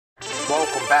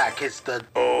Welcome back. It's the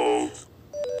Perfect.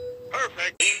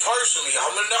 Me personally,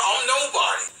 I'm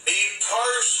nobody. Me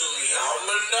personally,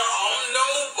 I'm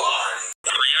nobody.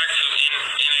 Reaction in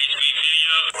NHB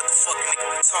video. What the fuck nigga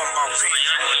we talking about?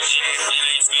 Reaction in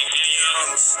NHB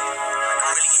video. I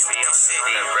really get on this shit.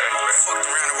 Fucked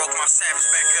around and woke my savage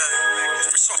back up.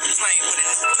 Fresh off the plane with a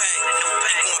new bag.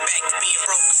 Going back to being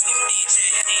broke, slim DJ.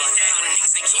 A lot of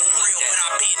niggas ain't keep it real, but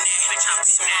I've been there.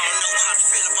 So I don't know how to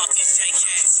feel about this JK.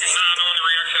 Nah, I don't want to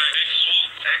react to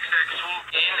that XXWOOP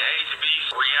NHB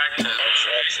reaction.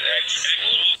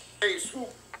 XXWOOP. Hey,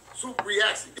 swoop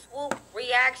reactions. SWOOP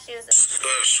reactions.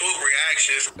 SWOOP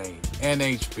reactions.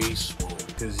 NHBSWOOP,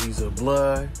 because he's a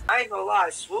blood. I ain't gonna lie,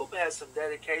 SWOOP has some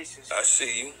dedication. I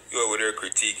see you. You over there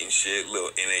critiquing shit,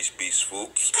 little NHBSWOOP.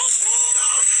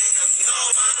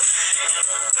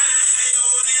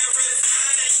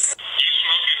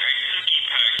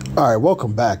 Alright,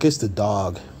 welcome back. It's the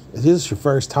dog. If this is your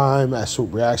first time at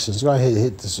SWOOP Reactions, go ahead and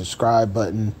hit the subscribe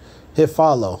button. Hit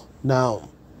follow. Now,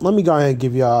 let me go ahead and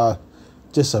give y'all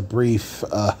just a brief,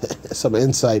 some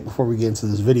insight before we get into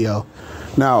this video.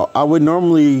 Now, I would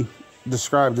normally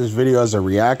describe this video as a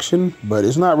reaction, but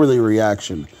it's not really a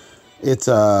reaction. It's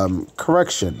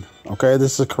correction, okay?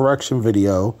 This is a correction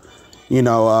video. You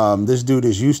know, this dude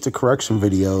is used to correction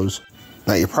videos.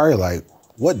 Now, you're probably like,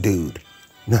 what dude?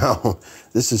 No,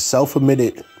 this is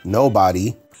self-admitted nobody.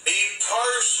 Me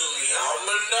personally, I'm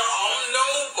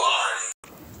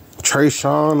nobody.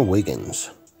 TRESHON WIGGINS.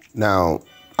 Now,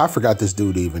 I forgot this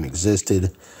dude even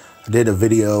existed. I did a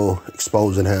video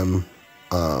exposing him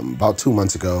about 2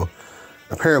 months ago.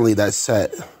 Apparently that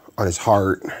set on his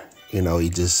heart. You know,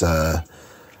 he just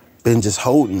been just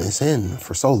holding this in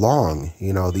for so long.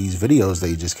 You know, these videos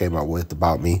they just came out with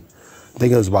about me. I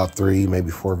think it was about 3,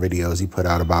 maybe 4 videos he put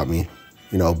out about me.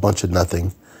 You know, a bunch of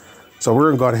nothing. So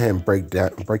we're gonna go ahead and break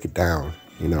it down.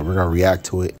 You know, we're gonna react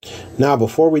to it. Now,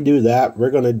 before we do that,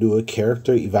 we're gonna do a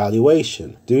character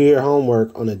evaluation. Do your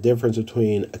homework on the difference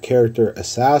between a character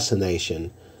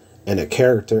assassination and a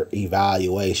character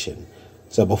evaluation.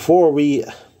 So before we,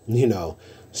 you know,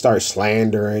 start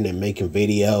slandering and making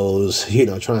videos, you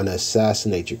know, trying to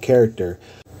assassinate your character,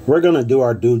 we're gonna do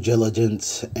our due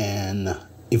diligence and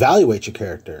evaluate your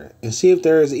character and see if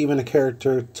there is even a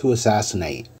character to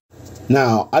assassinate.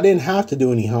 Now, I didn't have to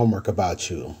do any homework about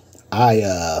you.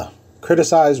 I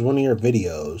criticized one of your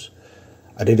videos.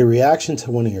 I did a reaction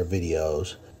to one of your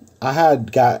videos. I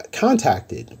had got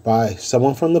contacted by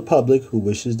someone from the public who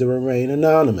wishes to remain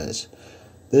anonymous.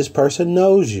 This person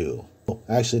knows you.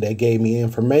 Actually, they gave me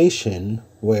information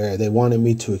where they wanted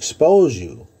me to expose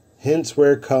you. Hence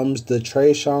where comes the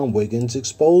TRESHON WIGGINS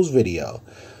exposed video.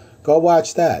 Go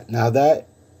watch that. Now that,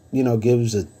 you know,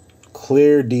 gives a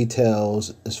clear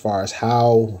details as far as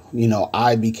how, you know,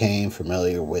 I became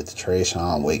familiar with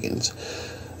TRESHON WIGGINS.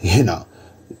 You know,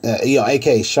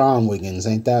 aka Sean Wiggins.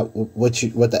 Ain't that what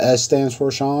the S stands for,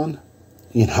 Sean?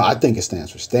 You know, I think it stands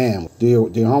for Stan.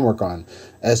 Do your homework on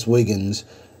S.Wiggins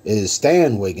is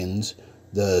Stan Wiggins,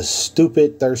 the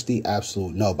stupid, thirsty,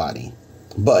 absolute nobody.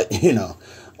 But, you know,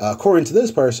 according to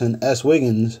this person, S.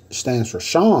 Wiggins stands for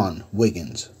Sean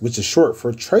Wiggins, which is short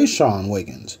for TRESHON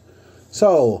WIGGINS.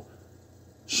 So,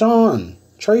 Sean,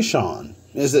 TRESHON,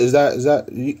 is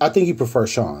that? I think you prefer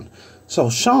Sean. So,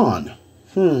 Sean,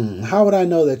 how would I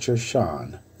know that you're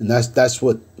Sean? And that's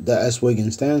what the S.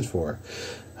 Wiggins stands for.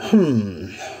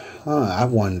 I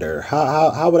wonder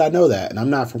how would I know that? And I'm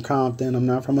not from Compton. I'm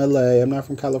not from LA. I'm not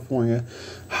from California.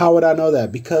 How would I know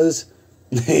that? Because,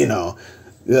 you know,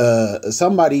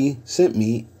 somebody sent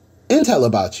me intel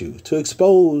about you to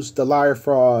expose the liar,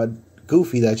 fraud,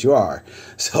 goofy that you are.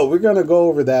 So we're going to go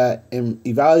over that and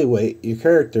evaluate your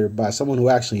character by someone who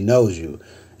actually knows you.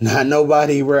 Not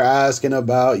nobody we're asking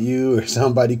about you or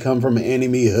somebody come from an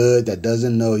enemy hood that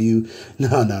doesn't know you.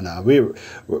 No.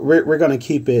 We're going to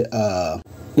keep it,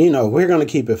 you know, we're going to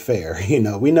keep it fair. You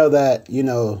know, we know that, you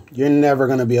know, you're never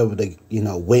going to be able to, you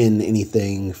know, win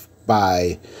anything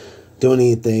by doing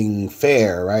anything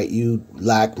fair, right? You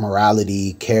lack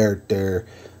morality, character,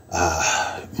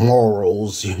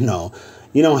 morals, you know.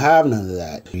 You don't have none of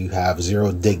that. You have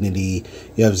zero dignity.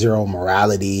 You have zero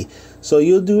morality. So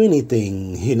you'll do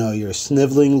anything. You know, you're a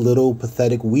sniveling little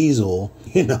pathetic weasel.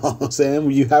 You know what I'm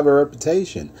saying? You have a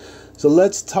reputation. So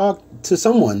let's talk to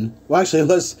someone. Well, actually,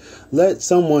 let's let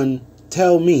someone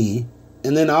tell me,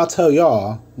 and then I'll tell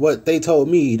y'all what they told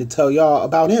me to tell y'all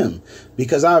about him.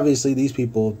 Because obviously these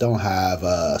people don't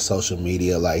have social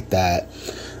media like that.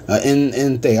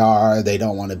 And they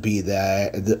don't want to be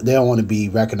that. They don't want to be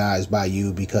recognized by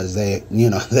you because they, you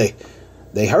know,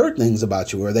 they heard things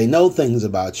about you or they know things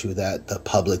about you that the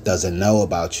public doesn't know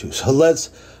about you. So let's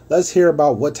let's hear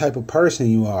about what type of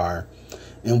person you are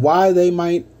and why they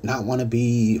might not want to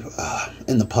be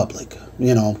in the public,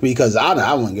 you know, because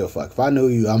I wouldn't give a fuck. If I knew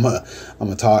you, I'm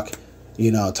gonna talk, you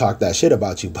know, talk that shit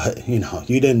about you, but, you know,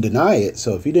 you didn't deny it.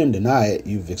 So if you didn't deny it,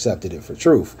 you've accepted it for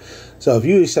truth. So if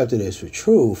you accepted it for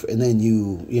truth, and then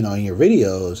you know, in your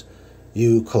videos,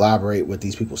 you collaborate with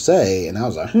these people say, and I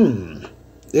was like,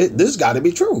 this got to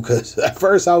be true. Because at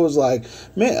first I was like,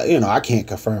 man, you know, I can't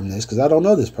confirm this because I don't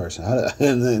know this person.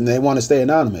 And they want to stay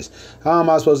anonymous. How am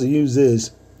I supposed to use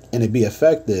this and it be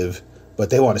effective, but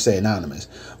they want to stay anonymous?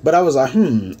 But I was like,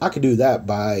 I could do that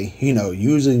by, you know,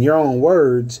 using your own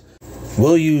words.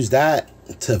 We'll use that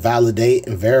to validate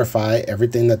and verify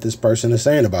everything that this person is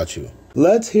saying about you.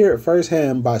 Let's hear it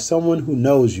firsthand by someone who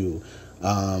knows you.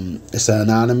 It's an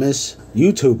anonymous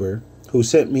YouTuber who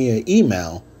sent me an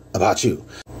email about you.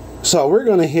 So we're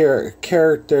going to hear a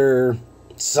character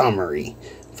summary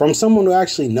from someone who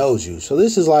actually knows you. So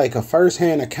this is like a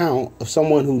first-hand account of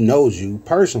someone who knows you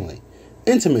personally,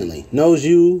 intimately, knows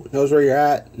you, knows where you're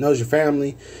at, knows your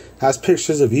family, has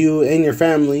pictures of you and your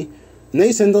family, and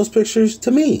they send those pictures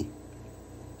to me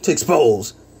to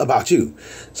expose about you.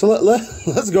 So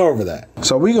let's go over that.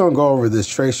 So we're going to go over this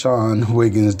TRESHON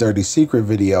Wiggins Dirty Secret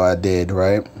video I did,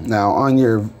 right? Now on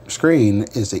your screen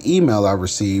is the email I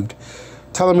received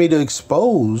telling me to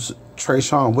expose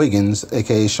TRESHON Wiggins,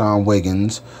 aka Sean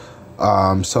Wiggins.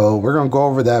 So we're going to go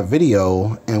over that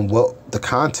video and what the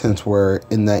contents were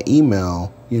in that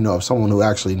email, you know, of someone who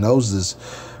actually knows this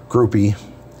groupie.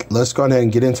 Let's go ahead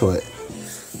and get into it.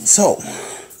 So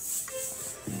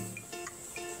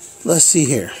let's see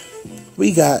here.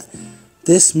 We got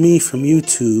this me from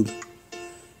YouTube.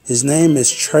 His name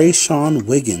is TRESHON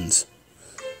Wiggins.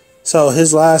 So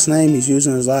his last name, he's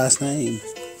using his last name.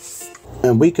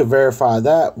 And we could verify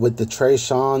that with the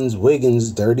TRESHON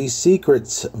Wiggins Dirty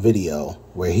Secrets video,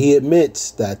 where he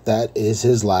admits that that is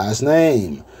his last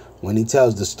name. When he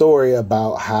tells the story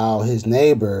about how his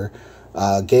neighbor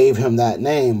gave him that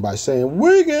name by saying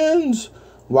Wiggins,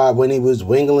 while when he was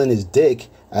wingling his dick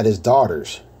at his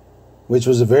daughters, which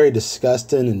was a very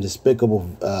disgusting and despicable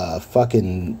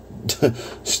fucking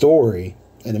story.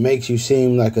 And it makes you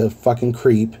seem like a fucking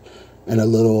creep and a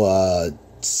little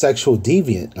sexual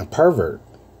deviant, a pervert.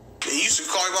 He used to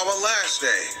call me by my last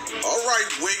name. All right,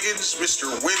 Wiggins, Mr.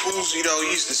 Wiggles, you know, he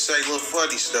used to say little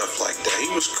funny stuff like that. He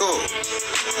was cool.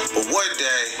 But one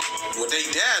day, when they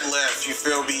dad left, you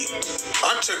feel me,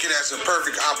 I took it as a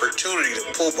perfect opportunity to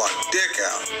pull my dick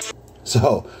out.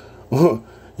 So,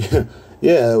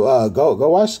 yeah, go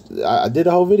watch. I did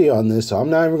a whole video on this, so I'm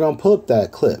not even going to pull up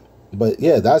that clip. But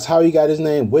yeah, that's how he got his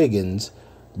name Wiggins,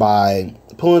 by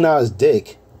pulling out his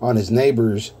dick on his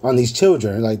neighbors, on these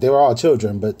children. Like, they were all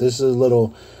children, but this is a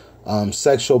little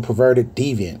sexual perverted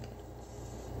deviant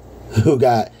who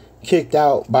got kicked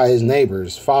out by his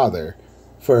neighbor's father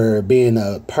for being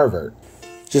a pervert.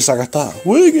 Just like I thought.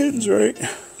 Wiggins, right?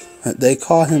 They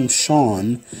call him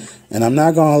Sean, and I'm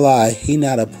not gonna lie, he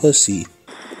not a pussy.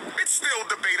 It's still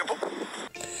debatable.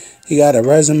 He got a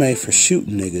resume for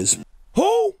shooting niggas.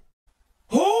 Who?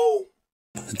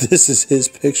 This is his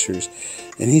pictures,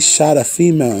 and he shot a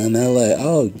female in LA.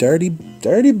 Oh, dirty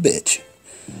bitch.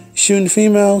 Shooting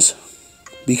females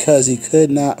because he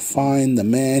could not find the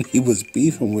man he was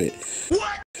beefing with.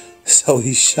 What? So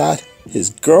he shot his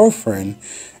girlfriend,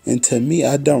 and to me,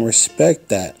 I don't respect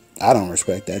that. I don't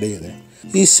respect that either.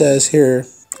 He says here,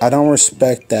 I don't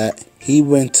respect that. He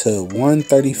went to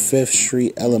 135th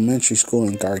Street Elementary School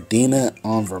in Gardena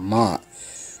on Vermont.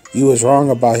 You was wrong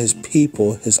about his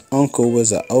people. His uncle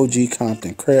was an OG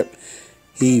Compton Crip.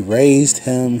 He raised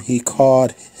him. He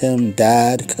called him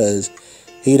dad because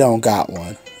he don't got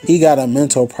one. He got a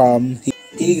mental problem.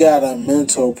 He got a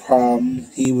mental problem.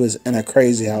 He was in a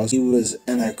crazy house.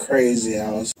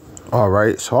 All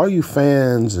right, so all you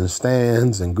fans and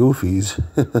stans and goofies,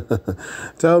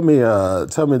 tell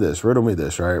me this, riddle me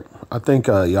this, right? I think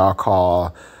y'all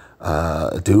call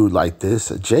a dude like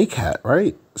this a J-Cat,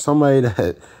 right? Somebody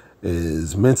that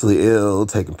is mentally ill,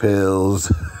 taking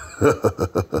pills.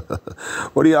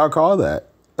 What do y'all call that?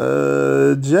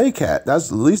 J-Cat.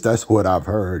 That's, at least that's what I've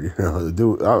heard. You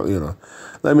know, you know,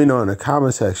 let me know in the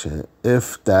comment section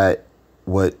if that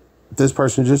what this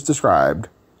person just described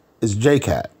is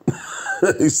J-Cat.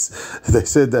 They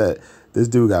said that this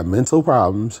dude got mental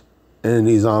problems and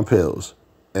he's on pills,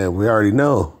 and we already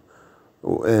know,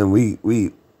 and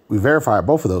we verified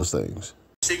both of those things.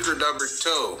 Secret number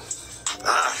 2.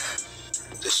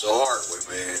 This is a hard one,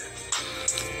 man.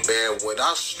 Man, when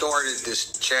I started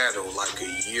this channel like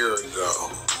a year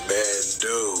ago, man,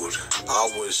 dude,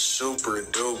 I was super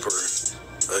duper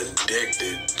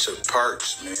addicted to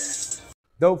perks, man.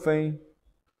 Dope fiend.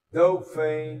 Dope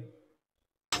fiend.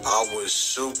 I was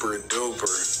super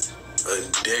duper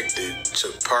addicted to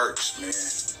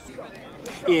perks, man.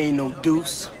 He ain't no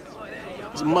deuce.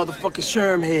 He's a motherfucking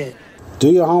sherm head.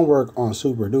 Do your homework on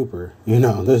Super Duper. You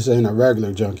know, this ain't a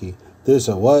regular junkie. This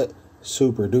a what?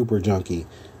 Super Duper junkie.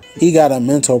 He got a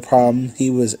mental problem. He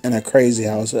was in a crazy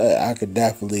house. I could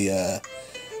definitely,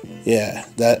 yeah,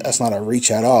 that's not a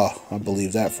reach at all. I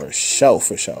believe that for sure,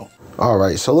 for sure. All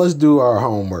right, so let's do our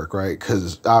homework, right?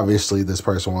 Because obviously this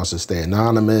person wants to stay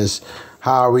anonymous.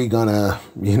 How are we gonna,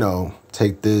 you know,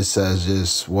 take this as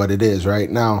just what it is, right?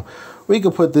 Now, we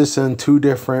could put this in two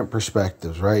different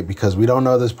perspectives, right? Because we don't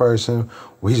know this person.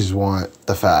 We just want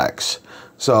the facts.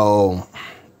 So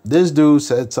this dude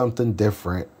said something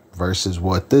different versus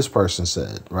what this person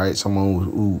said, right? Someone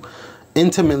who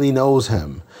intimately knows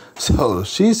him. So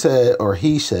she said, or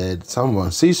he said,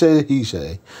 someone, she said, he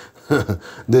said,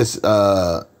 this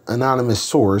anonymous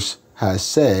source has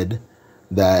said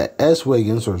that S.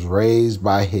 Wiggins was raised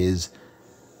by his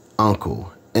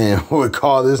uncle and would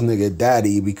call this nigga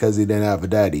daddy because he didn't have a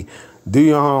daddy. Do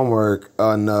your homework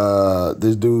on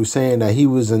this dude saying that he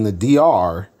was in the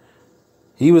DR.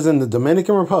 He was in the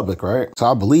Dominican Republic, right? So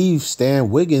I believe Stan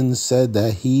Wiggins said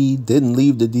that he didn't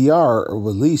leave the DR, or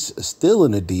at least still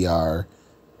in the DR,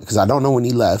 because I don't know when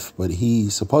he left, but he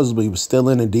supposedly was still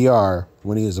in the DR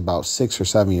when he was about 6 or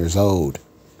 7 years old.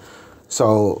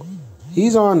 So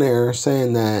he's on there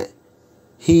saying that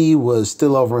he was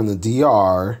still over in the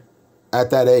DR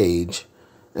at that age.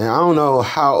 And I don't know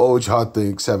how old y'all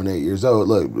think 7, 8 years old.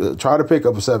 Look, try to pick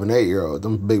up a 7, 8 year old.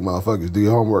 Them big motherfuckers. Do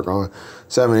your homework on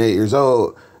 7, 8 years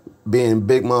old being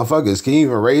big motherfuckers. Can you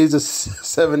even raise a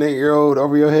 7, 8 year old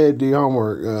over your head? Do your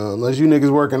homework. Unless you niggas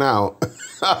working out.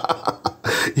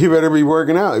 You better be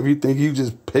working out if you think you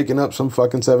just picking up some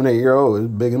fucking 7, 8 year old. It's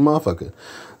big and motherfucker.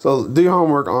 So do your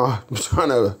homework on trying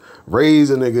to raise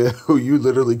a nigga who you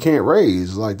literally can't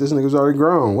raise. Like, this nigga's already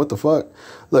grown. What the fuck?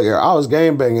 Look here, I was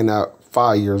gang banging out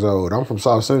 5 years old. I'm from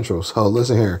South Central, so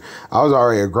listen here. I was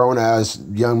already a grown-ass,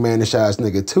 young manish-ass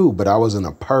nigga too, but I wasn't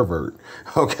a pervert.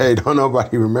 Okay, don't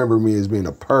nobody remember me as being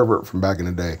a pervert from back in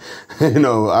the day. You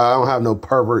know, I don't have no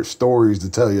pervert stories to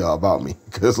tell y'all about me,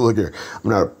 because look here, I'm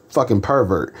not a fucking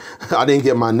pervert. I didn't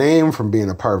get my name from being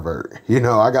a pervert. You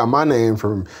know, I got my name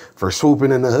for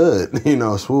swooping in the hood. You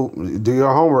know, swoop. Do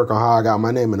your homework on how I got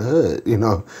my name in the hood. You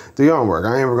know, do your homework.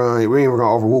 We ain't even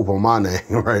gonna overwhoop on my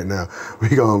name right now. We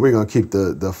gonna keep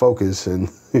the focus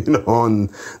and, you know, on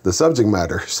the subject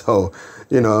matter. So,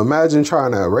 you know, imagine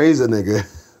trying to raise a nigga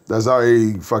that's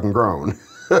already fucking grown.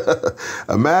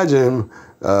 Imagine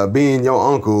being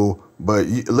your uncle, but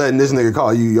letting this nigga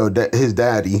call you his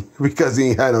daddy because he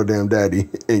ain't had no damn daddy.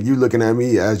 And you looking at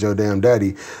me as your damn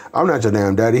daddy. I'm not your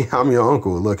damn daddy. I'm your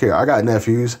uncle. Look here, I got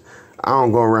nephews. I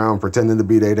don't go around pretending to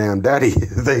be their damn daddy.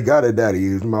 They got a daddy.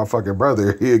 He's my fucking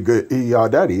brother. He y'all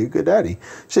daddy. He a good daddy.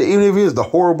 Shit, even if he is the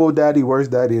horrible daddy,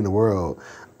 worst daddy in the world,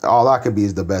 all I could be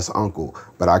is the best uncle,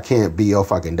 but I can't be your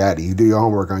fucking daddy. You do your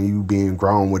homework on you being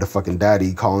grown with a fucking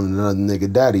daddy, calling another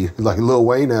nigga daddy, like Lil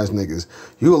Wayne ass niggas.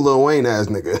 You a Lil Wayne ass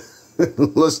nigga.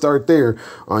 Let's start there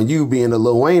on you being a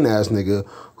Lil Wayne ass nigga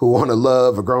who want to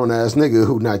love a grown ass nigga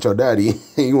who not your daddy.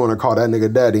 And you want to call that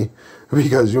nigga daddy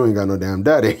because you ain't got no damn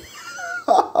daddy.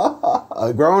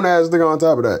 A grown ass nigga on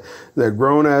top of that. That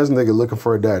grown ass nigga looking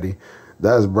for a daddy.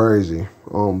 That's crazy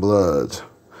on Bloods.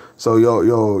 So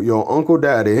your Uncle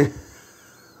Daddy,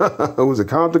 who was a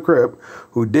Compton Crip,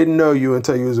 who didn't know you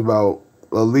until you was about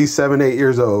at least 7, 8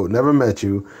 years old, never met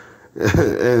you.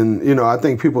 And, you know, I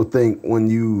think people think when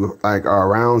you like are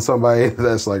around somebody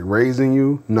that's like raising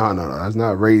you. No, that's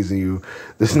not raising you.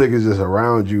 This nigga's just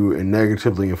around you and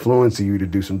negatively influencing you to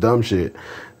do some dumb shit.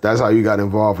 That's how you got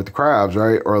involved with the crabs,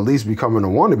 right? Or at least becoming a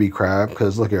wannabe crab.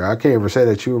 Because look here, I can't ever say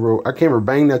that I can't ever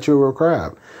bang that you're a real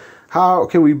crab. How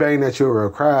can we bang that you're a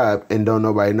real crab and don't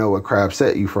nobody know what crab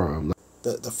set you from?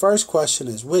 The first question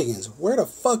is, Wiggins, where the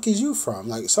fuck is you from?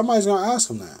 Like, somebody's gonna ask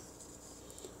him that.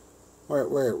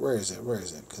 Where is it? Where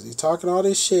is it? Because he's talking all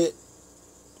this shit.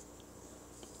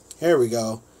 Here we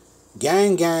go.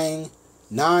 Gang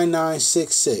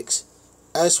 9966.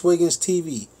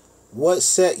 S.Wigginstv. What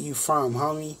set you from,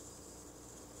 homie?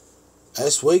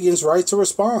 S. Wiggins writes a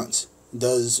response.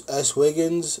 Does S.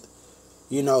 Wiggins,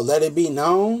 you know, let it be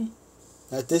known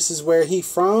that this is where he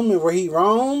from and where he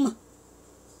roam?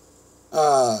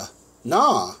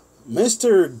 Nah.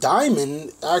 Mr.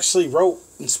 Diamond actually wrote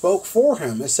and spoke for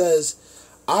him. It says,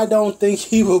 I don't think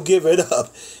he will give it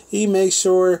up. He makes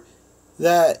sure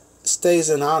that stays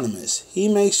anonymous. He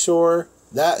makes sure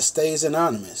that stays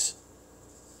anonymous.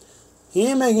 He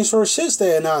ain't making sure shit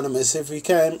stay anonymous if he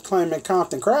can't claim a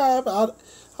Compton crab.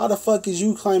 I How the fuck is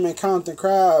you claiming Compton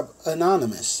Crab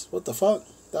anonymous? What the fuck?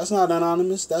 That's not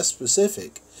anonymous. That's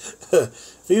specific.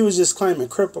 If he was just claiming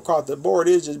Crip across the board,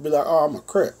 it'd just be like, oh, I'm a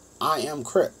Crip. I am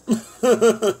Crip.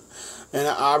 And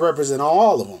I represent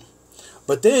all of them.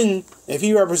 But then, if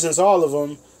he represents all of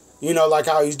them, you know, like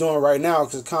how he's doing right now,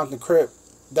 because Compton Crip,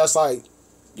 that's like,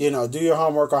 you know, do your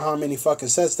homework on how many fucking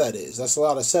sets that is. That's a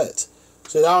lot of sets.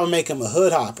 So that would make him a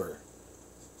hood hopper.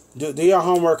 Do your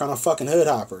homework on a fucking hood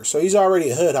hopper. So he's already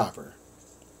a hood hopper.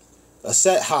 A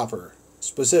set hopper,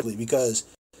 specifically, because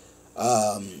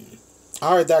I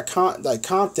heard that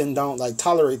Compton don't like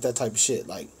tolerate that type of shit,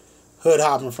 like hood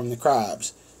hopping from the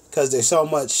Crabs, because there's so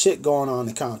much shit going on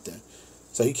in Compton.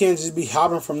 So you can't just be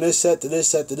hopping from this set to this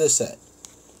set to this set.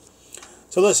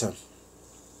 So listen.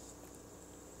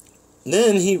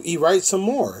 Then he writes some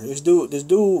more. This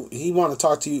dude, he want to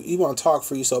talk to you. He want to talk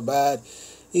for you so bad.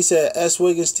 He said,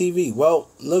 S.Wigginstv. Well,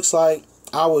 looks like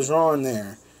I was wrong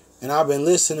there, and I've been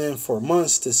listening for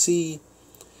months to see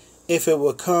if it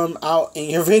would come out in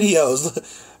your videos.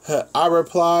 I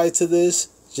replied to this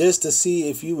just to see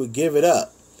if you would give it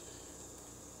up.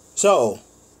 So,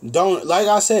 like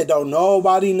I said, don't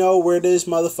nobody know where this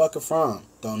motherfucker from.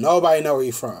 Don't nobody know where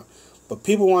he from. But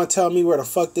people want to tell me where the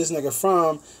fuck this nigga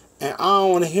from, and I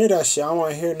don't want to hear that shit. I don't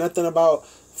want to hear nothing about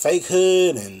fake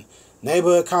hood and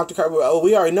neighborhood Compton Crab. Oh,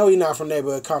 we already know he's not from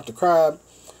neighborhood Compton Crab.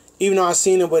 Even though I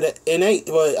seen him with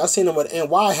I seen him with an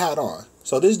NY hat on.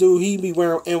 So this dude, he be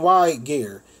wearing NY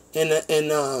gear, and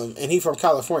he from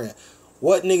California.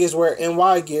 What niggas wear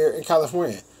NY gear in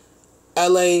California?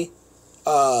 LA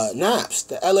Naps.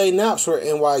 The LA Naps wear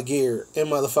NY gear in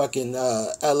motherfucking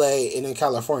LA and in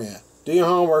California. Do your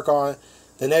homework on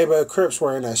the neighborhood Crips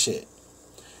wearing that shit.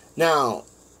 Now,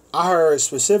 I heard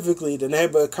specifically the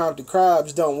neighborhood Compton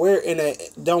Crabs don't wear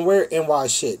NY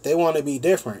shit. They want to be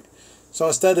different. So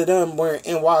instead of them wearing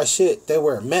NY shit, they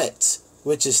wear Mets,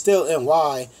 which is still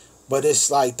NY, but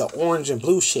it's like the orange and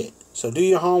blue shit. So do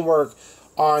your homework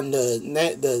on the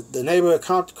neighborhood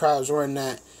Compton Crabs wearing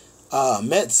that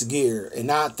Mets gear and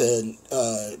not the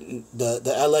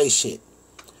LA shit.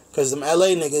 Because them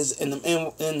LA niggas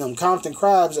and them Compton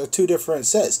Crabs are two different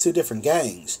sets, two different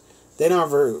gangs. They don't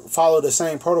ever follow the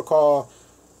same protocol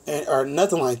or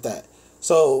nothing like that.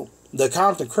 So the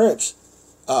Compton Crips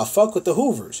fuck with the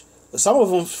Hoovers. But some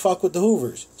of them fuck with the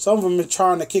Hoovers. Some of them been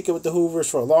trying to kick it with the Hoovers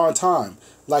for a long time.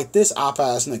 Like this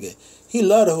op-ass nigga. He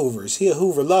love the Hoovers. He a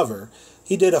Hoover lover.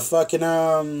 He did a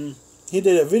fucking he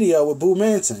did a video with Boo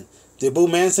Manson. Did Boo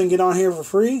Manson get on here for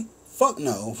free? Fuck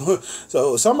no.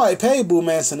 So somebody paid Boo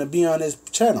Manson to be on his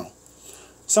channel.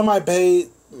 Somebody paid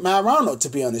Matt Ronald to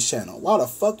be on this channel. Why the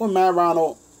fuck would Matt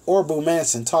Ronald or Boo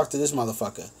Manson talk to this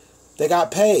motherfucker? They got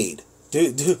paid.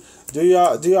 Do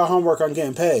y'all homework on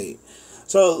getting paid.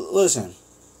 So listen.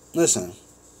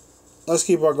 Let's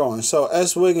keep on going. So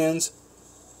S. Wiggins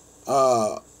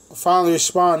finally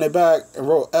responded back and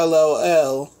wrote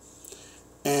LLL,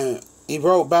 and he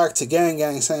wrote back to Gang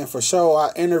Gang saying, for sure,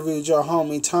 I interviewed your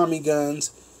homie Tommy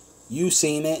Guns. You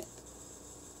seen it.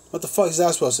 What the fuck is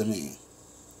that supposed to mean?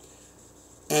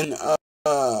 And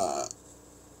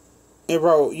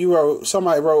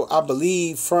somebody wrote, I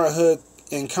believe Front Hood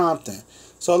in Compton.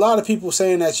 So a lot of people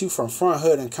saying that you from Front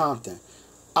Hood in Compton.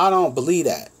 I don't believe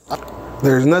that.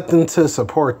 There's nothing to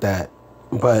support that.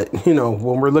 But, you know,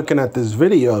 when we're looking at this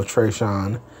video of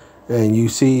TRESHON, and you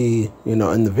see, you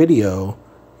know, in the video,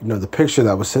 you know, the picture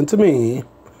that was sent to me,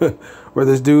 where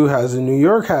this dude has a New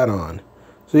York hat on.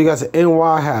 So he got an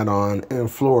NY hat on in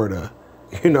Florida.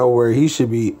 You know, where he should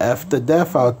be F to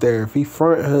death out there. If he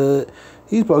front hood,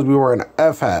 he's supposed to be wearing an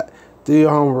F hat. Do your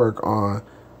homework on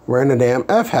wearing a damn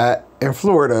F hat in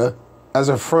Florida as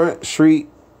a front street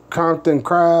Compton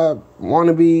Crab,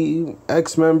 wannabe,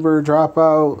 ex-member,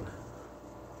 dropout.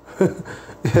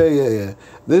 Yeah.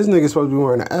 This nigga's supposed to be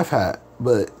wearing an F hat,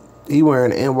 but he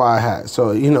wearing an NY hat.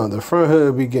 So, you know, the front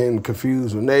hood be getting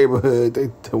confused with neighborhood.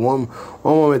 One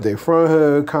moment they front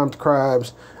hood, Compton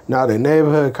Crabs. Now the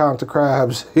neighborhood Compton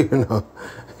Crabs, you know,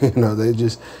 they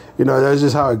just, you know, that's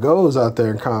just how it goes out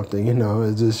there in Compton. You know,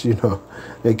 it's just, you know,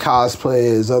 they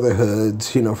cosplay as other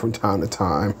hoods, you know, from time to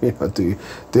time. You know, do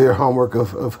your homework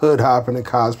of hood hopping and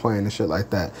cosplaying and shit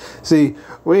like that. See,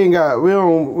 we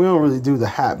don't really do the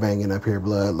hat banging up here,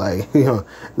 blood. Like, you know,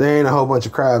 there ain't a whole bunch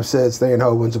of crab sets, there ain't a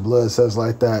whole bunch of blood sets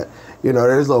like that. You know,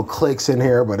 there's little cliques in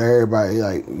here, but everybody,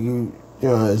 like, you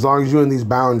know, as long as you're in these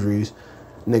boundaries,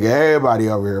 nigga, everybody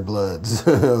over here bloods.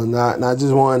 not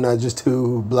just one, not just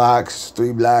two blocks,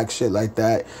 three blocks, shit like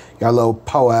that. Got a little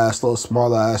po-ass, little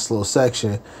small-ass little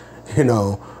section. You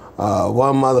know,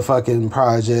 one motherfucking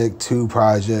project, two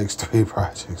projects, three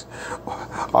projects.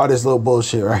 All this little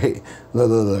bullshit, right?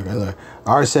 Look.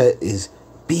 Our set is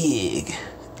big.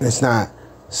 It's not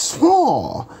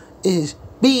small. It's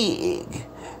big.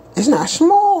 It's not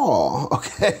small.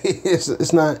 Okay,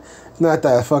 it's not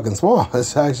that fucking small.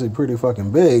 It's actually pretty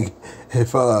fucking big.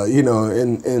 If you know,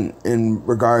 in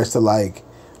regards to like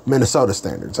Minnesota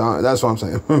standards, that's what I'm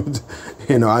saying.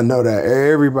 You know, I know that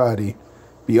everybody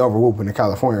be over whooping in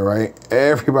California, right?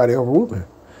 Everybody over whooping.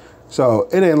 So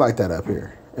it ain't like that up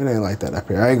here. It ain't like that up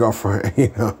here. I ain't going for it.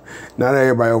 You know, not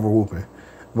everybody over whooping,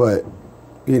 but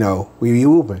you know, we be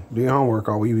whooping. Do your homework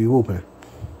or we be whooping.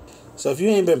 So if you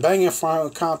ain't been banging Front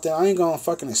Hood Compton, I ain't gonna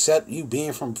fucking accept you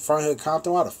being from Front Hood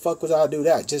Compton. Why the fuck would I do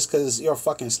that? Just because your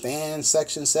fucking stand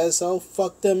section says so?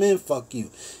 Fuck them and fuck you.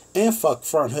 And fuck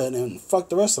Front Hood and fuck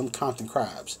the rest of them Compton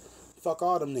crabs. Fuck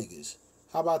all them niggas.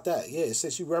 How about that? Yeah,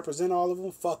 since you represent all of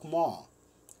them, fuck them all.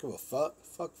 Give a fuck.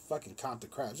 Fuck fucking Compton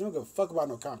crabs. You don't give a fuck about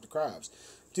no Compton crabs.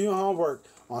 Do your homework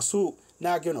on Swoop,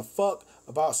 not giving a fuck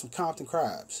about some Compton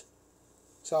crabs.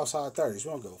 Southside 30s, you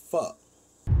don't give a fuck.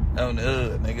 On the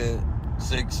hood, nigga.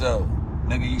 6-0.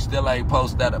 Nigga, you still ain't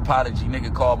post that apology.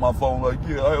 Nigga called my phone like,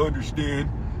 yeah, I understand.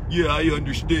 Yeah, I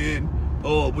understand.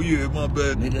 Oh, but yeah, my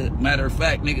bad. Nigga, matter of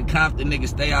fact, nigga, Compton nigga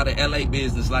stay out of LA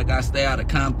business like I stay out of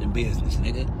Compton business,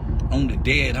 nigga. On the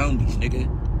dead homies, nigga.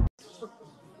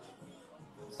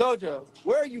 Soldier,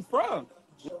 where are you from?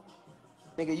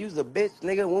 Nigga, you's a bitch,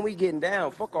 nigga. When we getting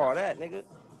down, fuck all that, nigga.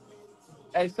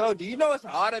 Hey, Soldier, you know it's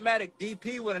an automatic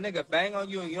DP when a nigga bang on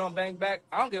you and you don't bang back?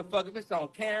 I don't give a fuck if it's on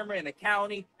camera in the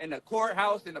county, in the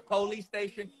courthouse, in the police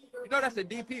station. You know that's a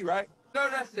DP, right? You know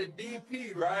that's a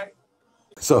DP, right?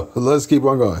 So let's keep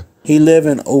on going. He live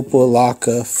in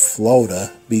Opelika,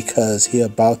 Florida, because he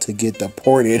about to get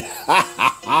deported.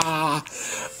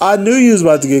 I knew he was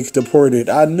about to get deported.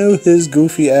 I knew his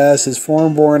goofy ass, his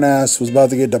foreign-born ass was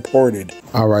about to get deported.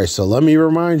 All right, so let me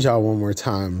remind y'all one more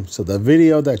time. So the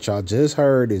video that y'all just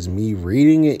heard is me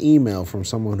reading an email from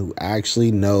someone who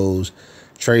actually knows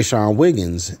TRESHON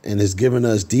Wiggins and is giving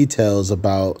us details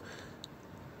about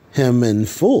him in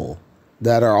full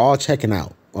that are all checking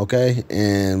out. Okay,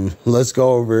 and let's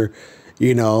go over,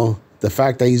 you know, the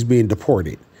fact that he's being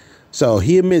deported. So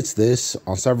he admits this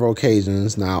on several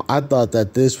occasions. Now, I thought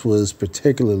that this was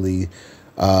particularly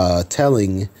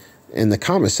telling in the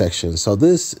comment section. So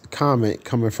this comment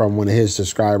coming from one of his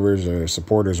subscribers or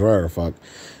supporters, whatever the fuck,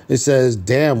 it says,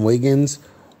 "Damn, Wiggins,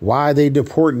 why they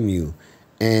deporting you?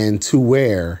 And to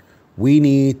where? We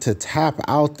need to tap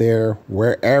out there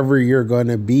wherever you're going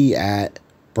to be at,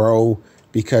 bro,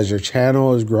 because your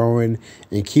channel is growing,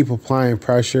 and keep applying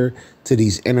pressure to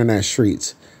these internet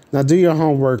streets." Now, do your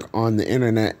homework on the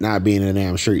internet not being the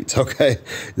damn streets, okay?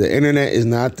 The internet is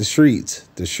not the streets.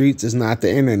 The streets is not the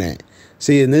internet.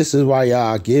 See, and this is why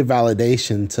y'all give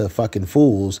validation to fucking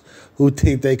fools who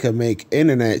think they can make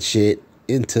internet shit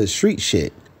into street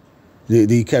shit. Do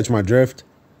you catch my drift?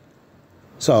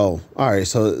 So, all right,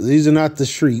 so these are not the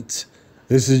streets.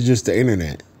 This is just the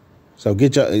internet. So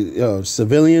get your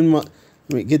civilian...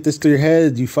 I mean, get this through your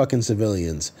head, you fucking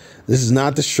civilians. This is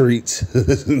not the streets.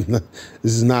 This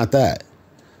is not that.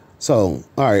 So,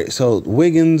 all right. So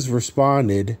Wiggins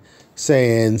responded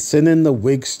saying, "Sending the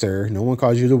Wigster, no one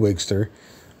calls you the Wigster,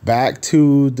 back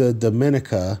to the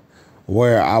Dominica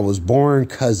where I was born,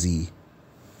 cuzzy."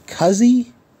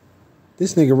 Cuzzy?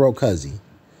 This nigga wrote cuzzy.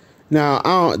 Now,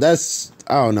 I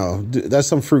don't know. That's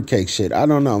some fruitcake shit. I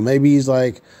don't know. Maybe he's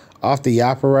like off the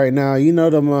yapper right now. You know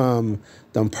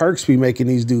them perks be making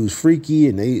these dudes freaky,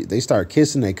 and they start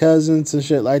kissing their cousins and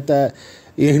shit like that.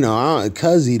 You know,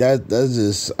 cuzzy, that's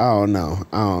just, I don't know.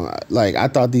 I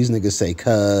thought these niggas say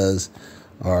cuz,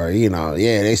 or, you know,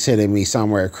 yeah, they sending me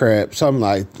somewhere crap, something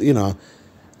like, you know,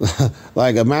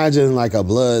 like imagine like a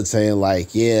blood saying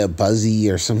like, yeah, Buzzy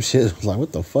or some shit. Like,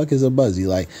 what the fuck is a Buzzy?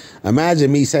 Like,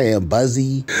 imagine me saying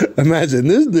Buzzy. Imagine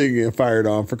this nigga getting fired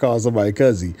on for calling somebody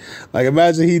cuzzy. Like,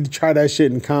 imagine he try that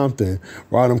shit in Compton,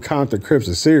 where all them Compton Crips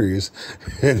are serious,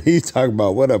 and he's talking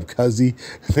about what up, cuzzy.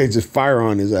 They just fire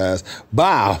on his ass.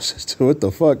 Bow. What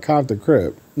the fuck, Compton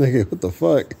Crip? Nigga, what the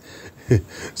fuck?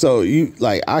 So you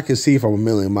like, I can see from a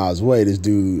million miles away, this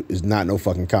dude is not no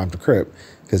fucking Compton Crip.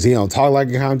 Because he don't talk like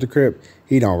a Compton Crip.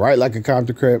 He don't write like a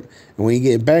Compton Crip. And when he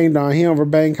get banged on, he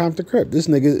don't bang Compton Crip. This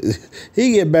nigga,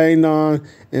 he get banged on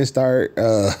and start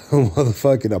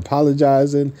motherfucking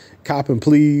apologizing, copping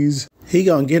pleas. He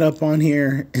gonna get up on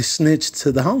here and snitch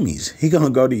to the homies. He gonna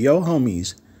go to your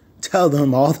homies, tell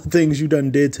them all the things you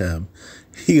done did to him.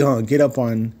 He gonna get up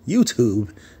on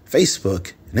YouTube,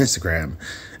 Facebook, and Instagram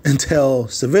and tell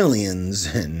civilians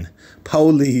and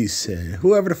police and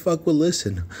whoever the fuck will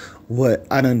listen what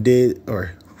I done did,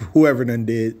 or whoever done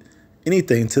did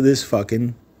anything to this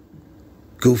fucking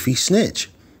goofy snitch.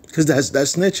 Because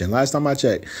that's snitching. Last time I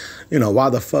checked, you know, why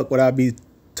the fuck would I be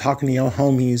talking to your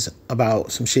homies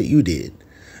about some shit you did?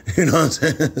 You know what I'm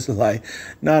saying? It's like,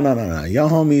 no. Your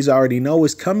homies already know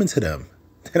what's coming to them.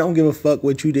 They don't give a fuck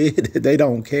what you did. They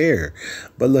don't care.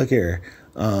 But look here,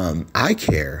 I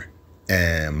care,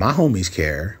 and my homies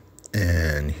care.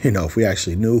 And, you know, if we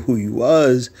actually knew who you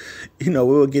was, you know,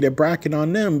 we would get a bracket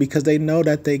on them because they know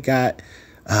that they got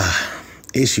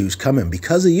issues coming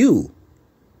because of you.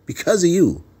 Because of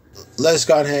you. Let's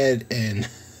go ahead and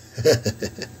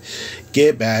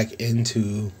get back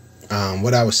into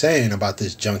what I was saying about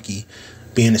this junkie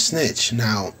being a snitch.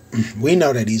 Now, we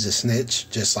know that he's a snitch,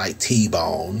 just like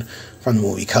T-Bone from the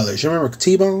movie Colors. You remember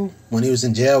T-Bone when he was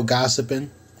in jail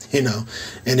gossiping? You know,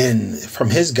 and then from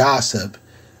his gossip,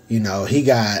 you know, he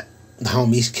got the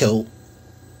homies killed.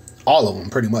 All of them,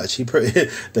 pretty much.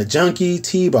 The junkie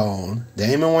T-Bone,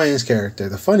 Damon Wayans' character,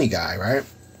 the funny guy, right?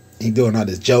 He doing all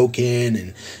this joking,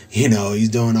 and, you know, he's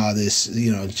doing all this,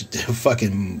 you know,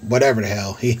 fucking whatever the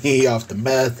hell. He off the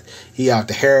meth, he off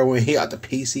the heroin, he off the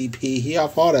PCP, he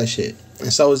off all that shit.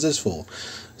 And so is this fool.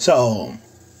 So,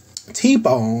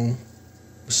 T-Bone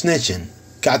snitching,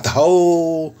 got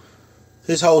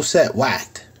his whole set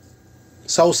whacked.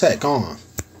 His whole set gone.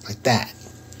 Like that.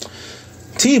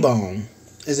 T-Bone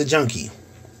is a junkie.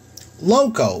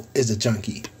 Loco is a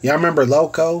junkie. Y'all remember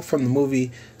Loco from the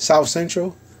movie South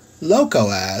Central? Loco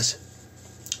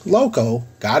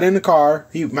got in the car.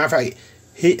 Matter of fact,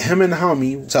 him and the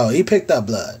homie, so he picked up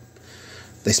blood.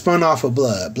 They spun off of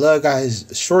blood. Blood got his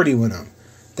shorty with him.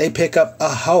 They pick up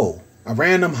a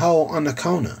random hoe on the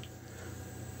corner.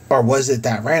 Or was it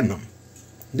that random?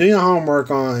 Do your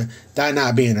homework on that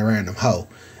not being a random hoe.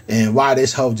 And why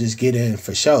this hoe just get in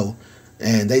for show.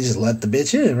 And they just let the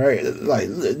bitch in, right? Like,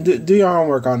 do your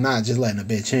homework on not just letting a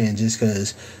bitch in just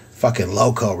because fucking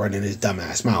Loco running his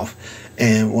dumbass mouth.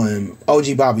 And when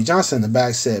OG Bobby Johnson in the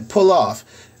back said, pull off,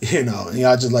 you know, and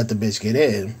y'all just let the bitch get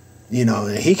in, you know,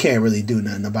 and he can't really do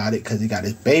nothing about it because he got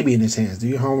his baby in his hands. Do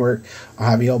your homework or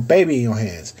have your baby in your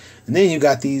hands. And then you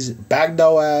got these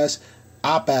backdoor ass,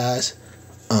 op ass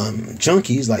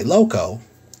junkies like Loco.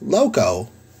 Loco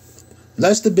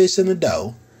lets the bitch in the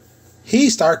dough.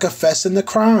 He start confessing the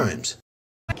crimes.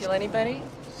 Kill anybody?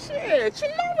 Shit, you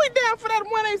know we down for that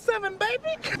 187,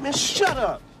 baby. Man, shut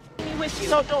up. Me with you.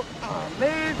 So don't, oh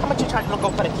man, how much you trying to go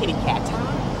for the kitty cat,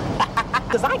 huh?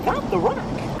 Cause I got the rock.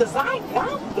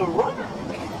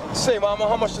 Say, mama,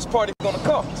 how much this party gonna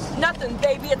cost? Nothing,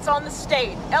 baby. It's on the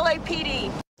state.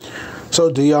 LAPD. So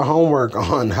do your homework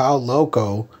on how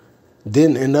Loco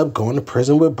didn't end up going to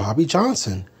prison with Bobby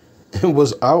Johnson and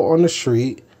was out on the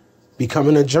street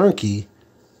becoming a junkie,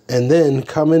 and then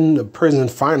coming to prison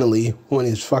finally when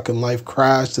his fucking life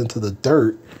crashed into the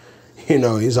dirt. You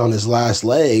know, he's on his last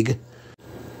leg.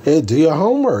 Hey, do your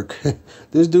homework.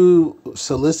 This dude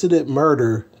solicited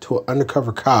murder to an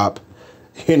undercover cop,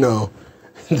 you know,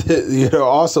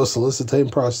 also soliciting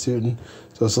prostituting.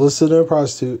 So soliciting a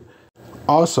prostitute.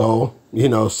 Also, you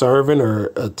know, serving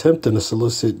or attempting to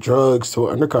solicit drugs to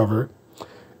an undercover.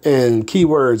 And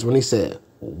keywords when he said,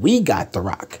 we got the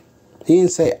rock. He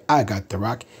didn't say, I got the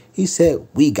rock. He said,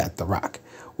 we got the rock,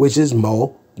 which is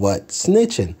what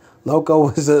snitching.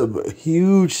 Loco was a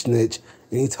huge snitch,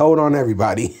 and he told on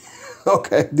everybody.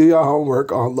 Okay, do your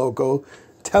homework on Loco,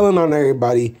 telling on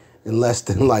everybody in less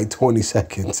than like 20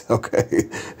 seconds. Okay,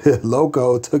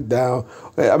 Loco took down,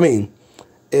 I mean,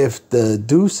 if the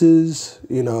deuces,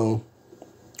 you know,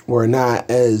 were not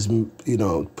as, you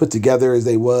know, put together as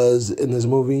they was in this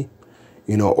movie,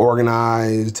 you know,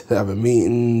 organized, having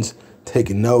meetings,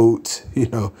 taking notes, you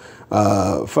know,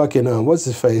 what's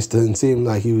his face didn't seem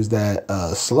like he was that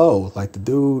slow. Like the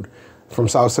dude from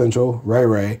South Central, Ray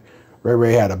Ray. Ray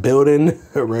Ray had a building.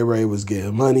 Ray Ray was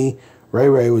getting money. Ray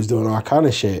Ray was doing all kind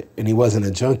of shit, and he wasn't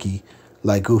a junkie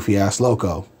like goofy ass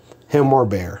Loco, him or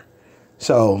Bear.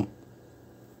 So,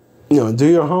 you know, do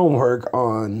your homework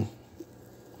on,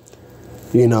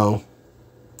 you know,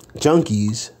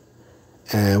 junkies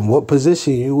and what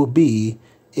position you will be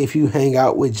if you hang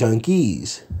out with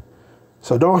junkies.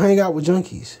 So don't hang out with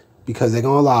junkies because they're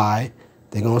going to lie.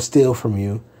 They're going to steal from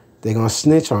you. They're going to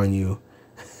snitch on you.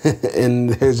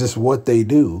 And it's just what they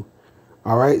do.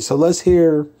 All right. So let's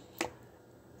hear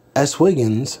S.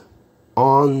 Wiggins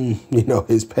on, you know,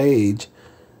 his page,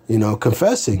 you know,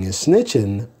 confessing and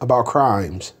snitching about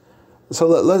crimes. So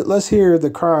let's hear the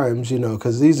crimes, you know,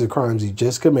 because these are crimes he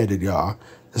just committed, y'all.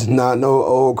 It's not no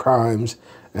old crimes.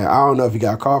 And I don't know if he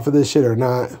got caught for this shit or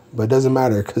not, but it doesn't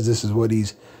matter because this is what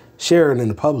he's sharing in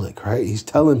the public, right? He's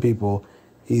telling people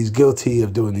he's guilty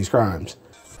of doing these crimes.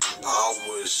 I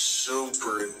was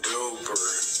super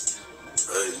duper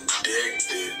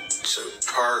addicted to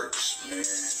Parks, man.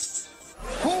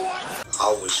 I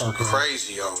was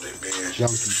crazy on it, man.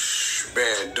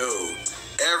 Man, dude,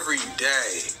 every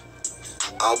day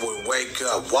I would wake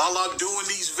up while I'm doing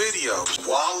these videos.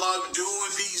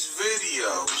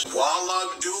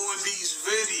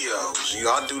 You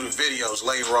know, I do the videos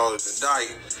later on in the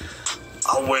night.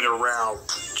 I went around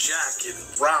jacking,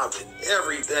 robbing,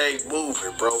 everything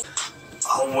moving, bro.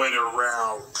 I went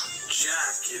around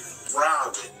jacking,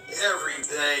 robbing,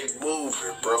 everything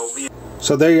moving, bro.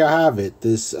 So there you have it.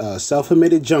 This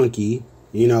self-admitted junkie,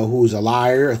 you know, who's a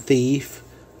liar, a thief,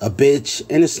 a bitch,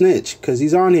 and a snitch, because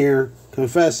he's on here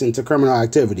confessing to criminal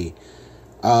activity.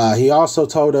 He also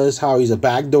told us how he's a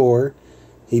backdoor.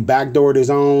 He backdoored his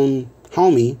own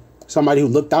homie, somebody who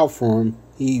looked out for him.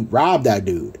 He robbed that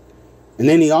dude. And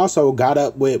then he also got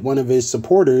up with one of his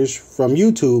supporters from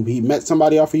YouTube. He met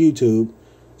somebody off of YouTube.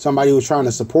 Somebody who was trying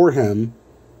to support him.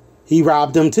 He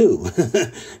robbed him too.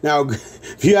 Now,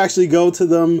 if you actually go to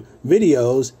them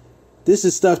videos, this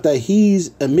is stuff that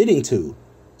he's admitting to.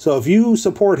 So if you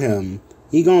support him,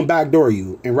 he gonna backdoor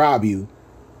you and rob you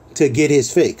to get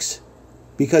his fix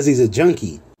because he's a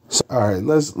junkie. So, all right,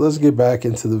 let's get back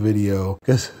into the video,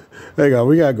 because hang on,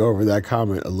 we gotta go over that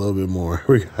comment a little bit more.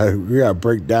 We gotta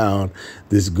break down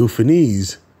this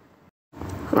goofinese.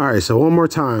 All right, so one more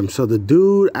time. So the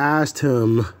dude asked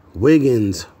him,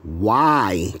 Wiggins,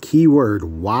 why, keyword,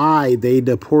 why they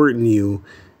deporting you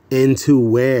into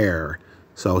where?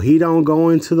 So he don't go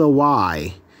into the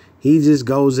why. He just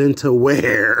goes into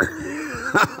where.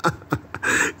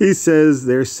 He says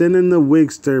they're sending the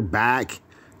Wigster back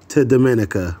to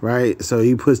Dominica, right? So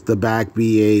he puts the back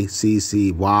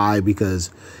B-A-C-C. Why?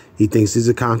 Because he thinks he's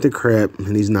a Compton Crip,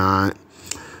 and he's not.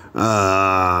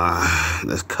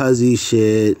 That's cuzzy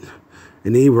shit.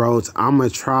 And he wrote, I'm going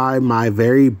to try my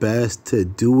very best to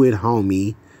do it,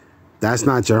 homie. That's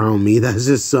not your homie. That's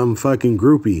just some fucking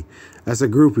groupie. That's a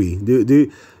groupie.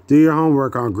 Do your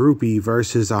homework on groupie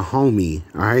versus a homie,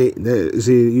 all right?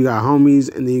 See, you got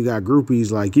homies, and then you got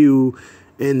groupies like you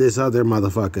and this other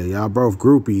motherfucker. Y'all both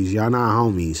groupies. Y'all not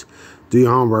homies. Do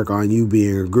your homework on you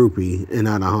being a groupie and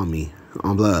not a homie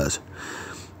on Bloods.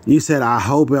 You said, I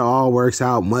hope it all works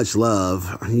out. Much love.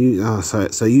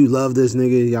 So you love this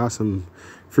nigga. Y'all some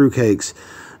fruitcakes.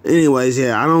 Anyways,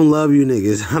 yeah, I don't love you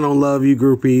niggas. I don't love you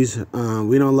groupies.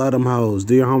 We don't love them hoes.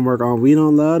 Do your homework on we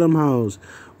don't love them hoes.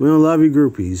 We don't love you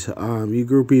groupies. You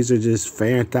groupies are just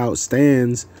fanned out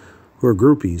stands who are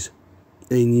groupies.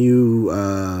 And you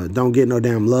don't get no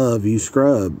damn love, you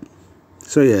scrub.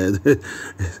 So yeah,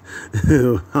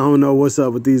 I don't know what's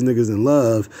up with these niggas in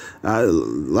love.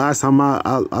 Last time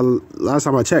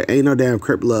I checked, ain't no damn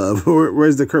Crip love.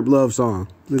 Where's the Crip love song?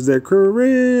 Is there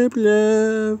Crip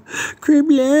love,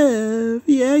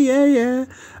 yeah.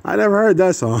 I never heard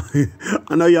that song.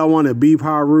 I know y'all want to be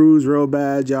Pyru's real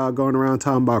bad. Y'all going around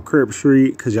talking about Crip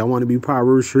Street because y'all want to be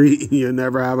Pyru Street. You'll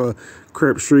never have a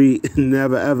Crip Street.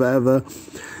 Never, ever, ever.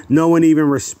 No one even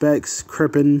respects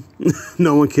Crippin'.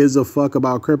 No one gives a fuck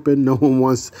about Crippin'. No one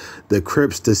wants the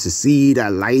Crips to succeed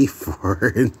at life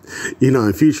or, you know,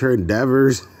 in future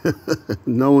endeavors.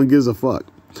 No one gives a fuck.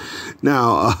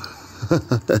 Now,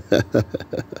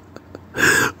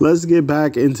 let's get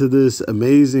back into this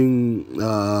amazing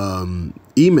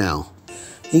email.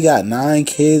 He got 9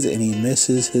 kids and he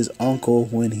misses his uncle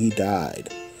when he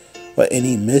died. And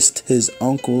he missed his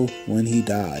uncle when he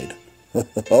died.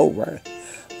 Oh, right.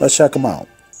 Let's check him out.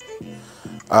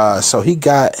 So he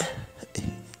got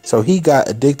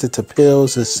addicted to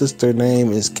pills. His sister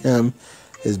name is Kim.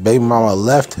 His baby mama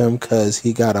left him because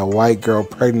he got a white girl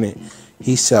pregnant.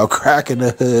 He sell crack in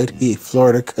the hood. He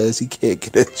Florida because he can't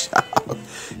get a job.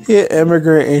 He an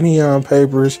immigrant and he on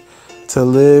papers to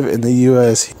live in the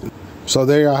U.S. So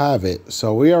there y'all have it.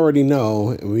 So we already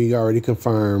know, we already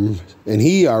confirmed, and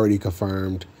he already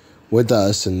confirmed with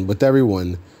us and with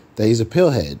everyone that he's a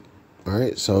pillhead. All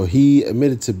right, so he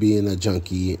admitted to being a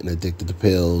junkie and addicted to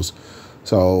pills.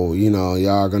 So, you know,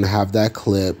 y'all are going to have that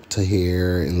clip to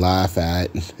hear and laugh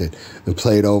at and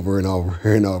play it over and over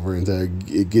and over until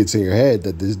it gets in your head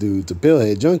that this dude's a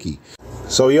pillhead junkie.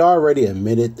 So he already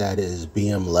admitted that his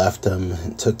BM left him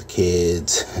and took the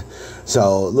kids.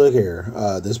 So look here,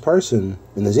 this person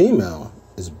in this email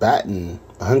is batting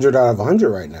 100 out of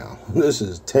 100 right now. This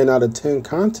is 10 out of 10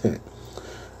 content.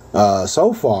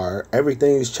 So far,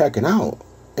 everything's checking out.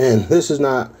 And this is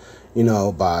not, you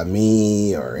know, by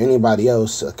me or anybody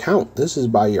else's account. This is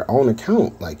by your own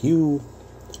account. Like, you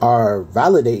are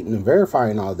validating and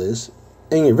verifying all this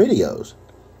in your videos.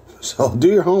 So do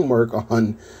your homework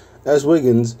on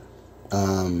S.Wiggins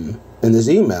in this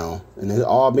email. And it's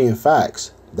all being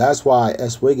facts. That's why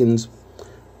S.Wiggins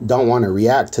don't want to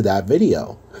react to that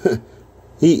video.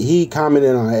 He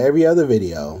commented on every other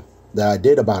video that I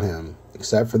did about him,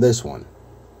 except for this one.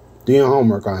 Do your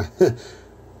homework on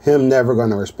him never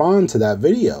going to respond to that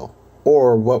video,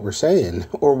 or what we're saying,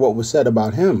 or what was said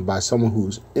about him by someone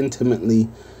who's intimately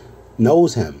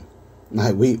knows him.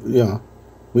 Like, we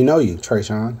know you,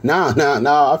 TRESHON. Now,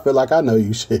 I feel like I know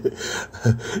you shit.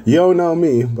 You don't know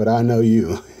me, but I know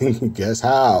you. Guess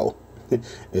how?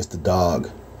 It's the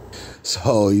dog.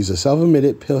 So he's a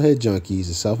self-admitted pillhead junkie. He's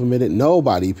a self-admitted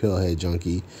nobody pillhead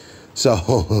junkie. So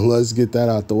let's get that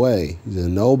out the way. He's a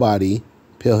nobody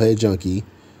pillhead junkie.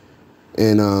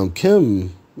 And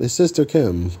Kim, his sister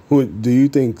Kim, who do you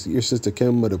think your sister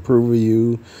Kim would approve of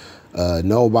you?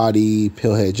 Nobody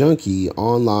pillhead junkie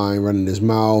online running his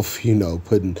mouth, you know,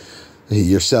 putting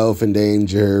yourself in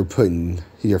danger, putting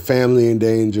your family in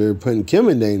danger, putting Kim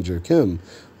in danger. Kim,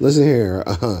 listen here.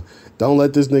 Don't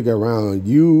let this nigga around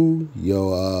you,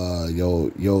 your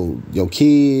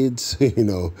kids, you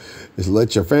know. Just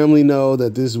let your family know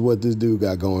that this is what this dude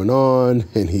got going on,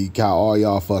 and he got all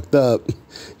y'all fucked up,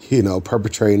 you know,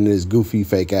 perpetrating this goofy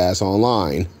fake ass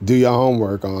online. Do your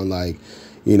homework on, like,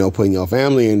 you know, putting your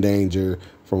family in danger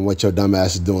from what your dumb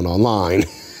ass is doing online.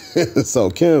 So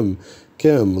Kim,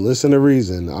 listen to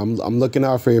reason. I'm looking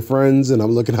out for your friends, and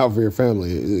I'm looking out for your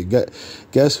family.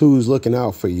 Guess who's looking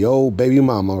out for your baby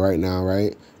mama right now,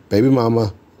 right? Baby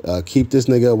mama, keep this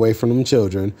nigga away from them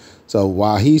children. So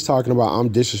while he's talking about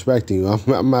I'm disrespecting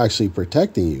you, I'm actually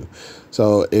protecting you.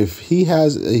 So if he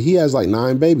has like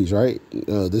 9 babies, right?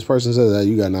 This person says that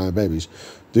you got 9 babies.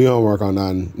 Do your homework on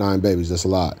nine babies. That's a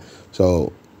lot.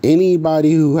 So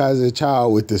anybody who has a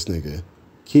child with this nigga,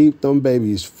 keep them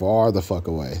babies far the fuck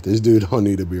away. This dude don't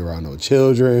need to be around no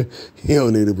children. He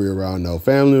don't need to be around no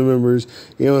family members.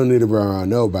 He don't need to be around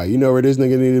nobody. You know where this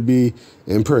nigga need to be?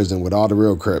 In prison with all the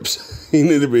real Crips. He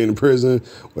need to be in prison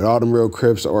with all them real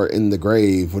Crips, or in the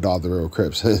grave with all the real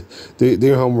Crips. Do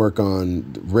your homework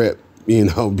on Rip, you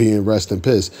know, being rest and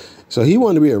piss. So he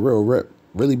wanted to be a real Rip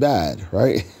really bad,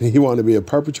 right? He wanted to be a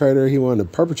perpetrator. He wanted to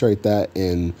perpetrate that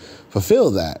and fulfill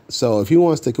that. So if he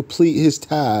wants to complete his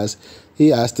task, he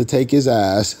has to take his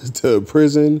ass to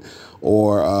prison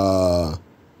or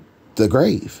the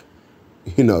grave.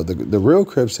 You know, the real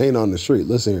Crips ain't on the street.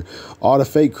 Listen here, all the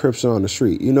fake Crips are on the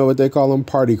street. You know what they call them?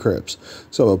 Party Crips.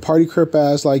 So a party Crip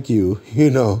ass like you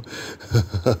know,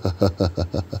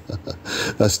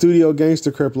 a studio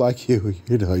gangster Crip like you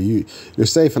know, you're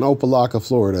safe in Opelika,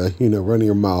 Florida, you know, running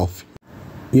your mouth.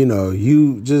 You know,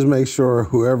 you just make sure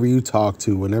whoever you talk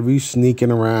to, whenever you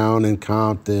sneaking around in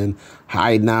Compton,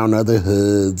 hiding out in other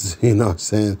hoods, you know what I'm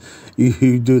saying?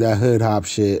 You do that hood hop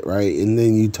shit, right? And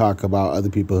then you talk about other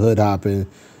people hood hopping.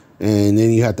 And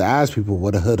then you have to ask people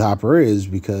what a hood hopper is,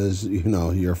 because, you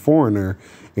know, you're a foreigner.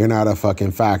 You're not a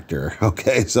fucking factor,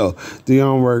 okay? So do your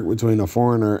homework between a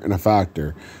foreigner and a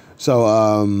factor. So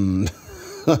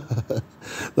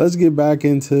let's get back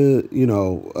into, you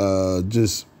know,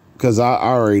 just... because I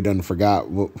already done forgot,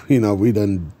 you know, we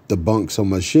done debunked so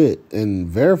much shit and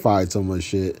verified so much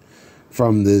shit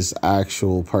from this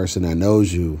actual person that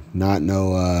knows you, not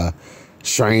no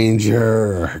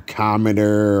stranger or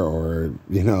commenter or,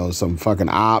 you know, some fucking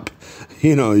op.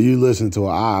 You know, you listen to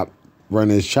an op run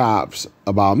his chops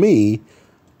about me,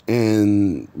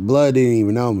 and Blood didn't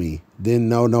even know me, didn't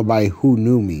know nobody who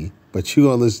knew me. But you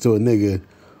gonna listen to a nigga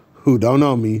who don't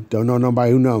know me, don't know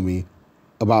nobody who know me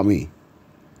about me.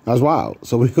 That's wild.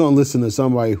 So we're going to listen to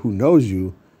somebody who knows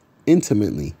you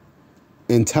intimately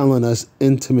and telling us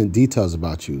intimate details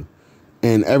about you.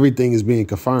 And everything is being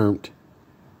confirmed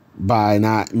by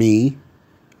not me,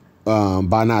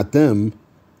 by not them,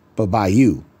 but by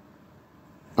you.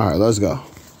 All right, let's go.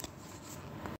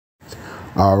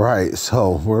 All right,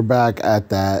 so we're back at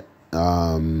that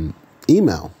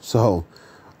email. So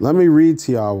let me read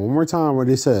to y'all one more time what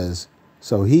it says.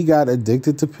 So he got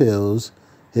addicted to pills.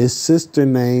 His sister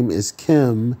name is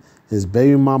Kim. His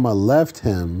baby mama left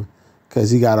him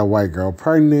because he got a white girl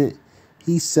pregnant.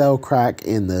 He sell crack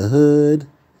in the hood.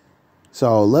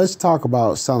 So let's talk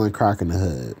about selling crack in the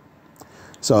hood.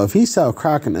 So if he sell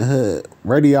crack in the hood,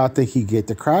 where do y'all think he get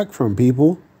the crack from,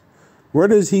 people? Where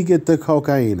does he get the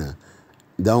cocaine?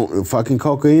 Fucking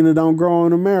cocaine don't grow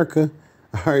in America.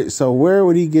 All right, so where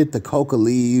would he get the coca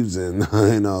leaves and,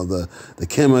 you know, the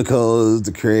chemicals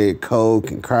to create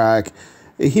coke and crack?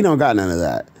 He don't got none of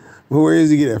that. Where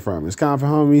does he get it from? His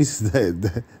confident homies,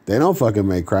 they don't fucking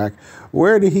make crack.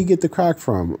 Where did he get the crack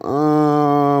from?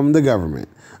 The government.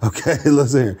 Okay,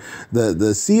 listen here.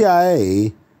 The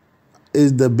CIA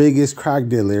is the biggest crack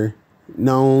dealer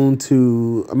known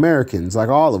to Americans, like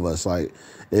all of us. Like,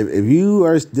 if you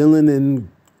are dealing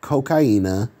in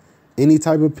cocaine, any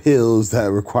type of pills that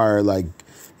require, like,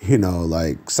 you know,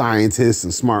 like scientists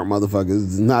and smart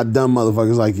motherfuckers, not dumb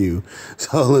motherfuckers like you.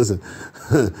 So listen,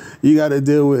 you got to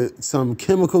deal with some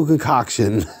chemical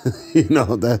concoction, you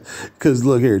know, that, because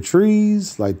look here,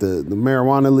 trees, like the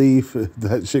marijuana leaf,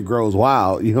 that shit grows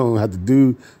wild. You don't have to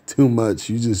do too much.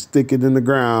 You just stick it in the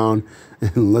ground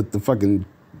and let the fucking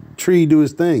tree do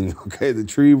its thing. Okay, the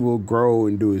tree will grow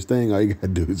and do its thing. All you gotta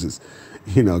do is just,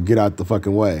 you know, get out the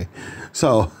fucking way.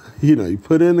 So, you know, you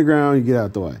put it in the ground, you get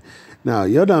out the way. Now,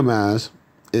 your dumb ass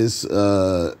is,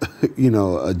 you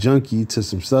know, a junkie to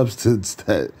some substance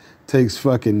that takes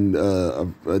fucking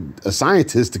a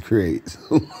scientist to create.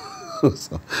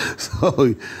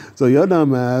 So your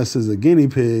dumb ass is a guinea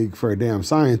pig for a damn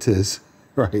scientist,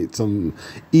 right? Some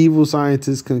evil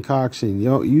scientist concoction.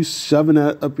 You shoving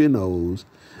that up your nose.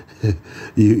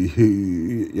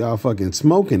 Y'all fucking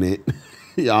smoking it.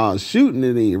 Y'all shooting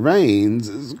it in your veins.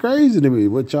 It's crazy to me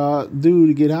what y'all do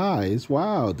to get high. It's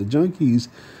wild. The junkies,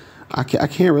 I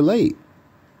can't relate.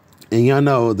 And y'all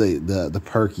know the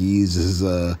perkies is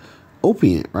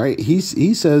opiate, right? He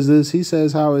says this. He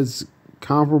says how it's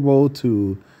comparable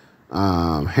to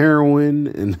heroin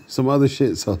and some other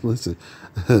shit. So listen,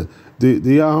 do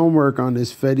your homework on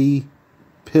this Fetty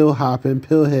pill hopping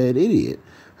pillhead idiot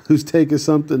who's taking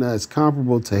something that's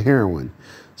comparable to heroin.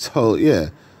 So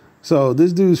yeah. So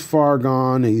this dude's far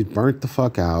gone. He's burnt the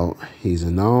fuck out. He's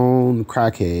a known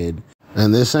crackhead.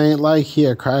 And this ain't like he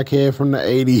a crackhead from the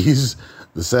 80s,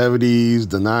 the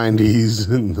 70s, the 90s.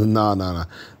 No.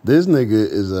 This nigga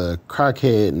is a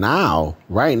crackhead now,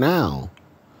 right now.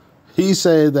 He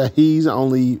said that he's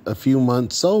only a few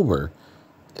months sober.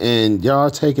 And y'all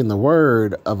taking the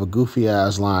word of a goofy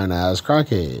ass lying ass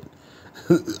crackhead.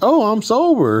 Oh, I'm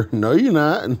sober. No, you're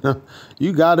not. No,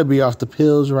 you got to be off the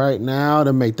pills right now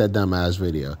to make that dumbass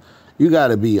video. You got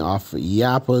to be off of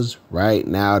yappers right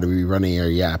now to be running your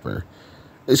yapper.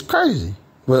 It's crazy.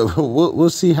 But we'll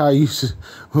see how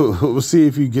we'll see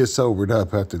if you get sobered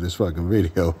up after this fucking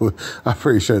video. I'm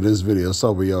pretty sure this video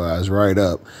sober your ass right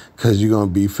up because you're going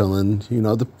to be feeling, you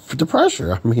know, the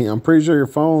pressure. I mean, I'm pretty sure your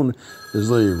phone is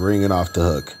literally ringing off the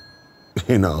hook.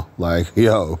 You know, like,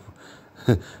 yo,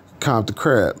 comp the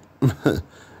crap.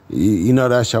 You know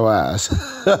that's your ass.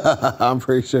 I'm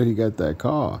pretty sure he got that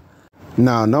call.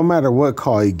 Now, no matter what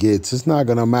call he gets, it's not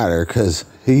going to matter because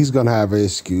he's going to have an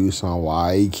excuse on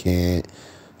why he can't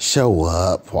show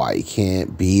up, why he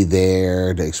can't be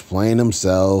there to explain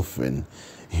himself. And,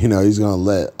 you know, he's going to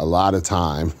let a lot of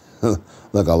time,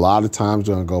 look, a lot of time's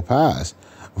going to go past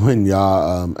when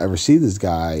y'all ever see this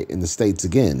guy in the States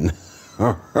again.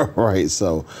 Right.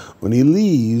 So when he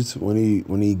leaves, when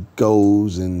he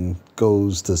goes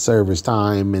to serve his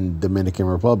time in Dominican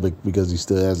Republic, because he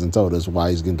still hasn't told us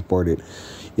why he's getting deported.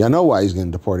 Y'all know why he's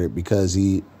getting deported, because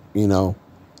he, you know,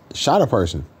 shot a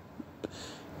person.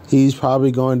 He's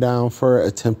probably going down for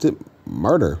attempted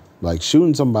murder, like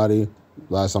shooting somebody.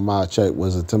 Last time I checked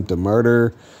was attempted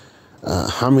murder.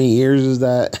 How many years is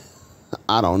that?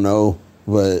 I don't know.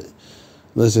 But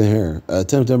listen here,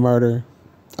 attempted murder.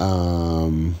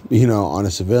 You know, on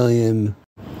a civilian.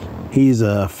 He's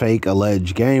a fake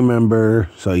alleged gang member,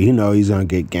 so you know he's gonna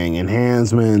get gang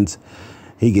enhancements.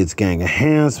 He gets gang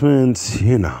enhancements,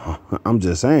 you know. I'm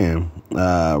just saying.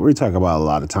 We're talking about a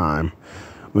lot of time.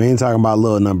 We ain't talking about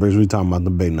little numbers, we're talking about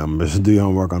the big numbers. Do your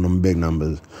homework on them big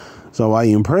numbers. So while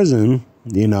you're in prison,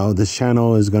 you know, this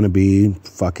channel is gonna be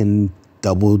fucking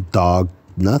double dog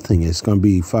nothing. It's gonna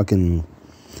be fucking,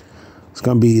 it's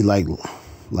gonna be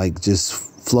like just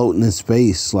floating in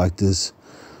space, like this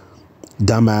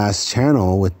dumbass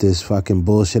channel with this fucking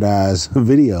bullshit ass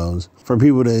videos for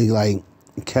people to like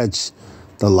catch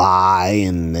the lie,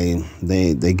 and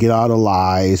they get all the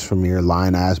lies from your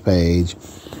lying ass page.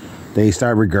 They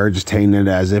start regurgitating it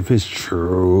as if it's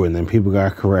true, and then people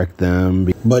gotta correct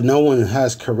them. But no one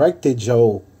has corrected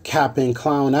your capping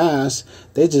clown ass.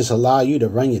 They just allow you to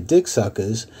run your dick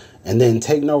suckers and then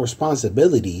take no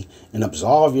responsibility and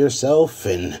absolve yourself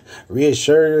and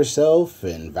reassure yourself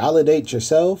and validate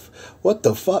yourself. What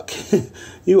the fuck?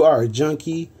 You are a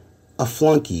junkie, a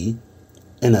flunky,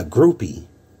 and a groupie.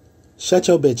 Shut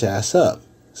your bitch ass up.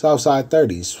 Southside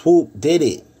 30, SWOOP did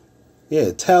it.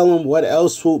 Yeah, tell them what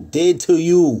else SWOOP did to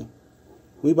you.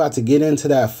 We about to get into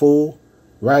that, fool,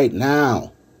 right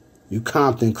now. You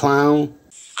Compton clown.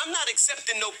 I'm not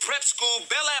accepting no prep school,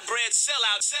 Bel Air bred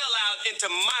sellout into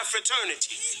my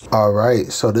fraternity. All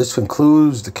right, so this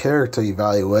concludes the character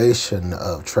evaluation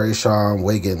of TRESHON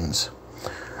Wiggins.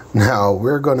 Now,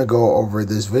 we're going to go over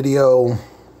this video.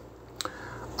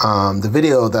 The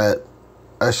video that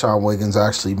S.Shawn Wiggins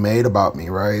actually made about me,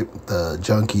 right? The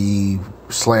junkie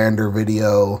slander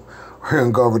video. We're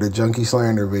going to go over the junkie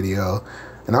slander video.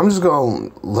 And I'm just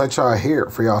going to let y'all hear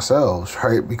it for yourselves,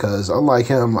 right? Because unlike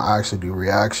him, I actually do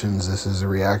reactions. This is a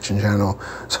reaction channel.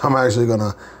 So I'm actually going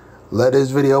to let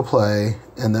his video play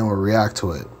and then we'll react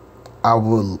to it. I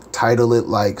will title it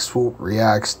like Swoop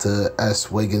reacts to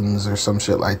S.Wiggins or some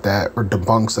shit like that, or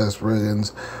debunks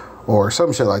S.Wiggins or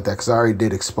some shit like that, because I already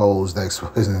did expose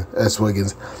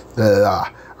S.Wiggins.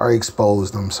 I already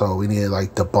exposed him, so we need to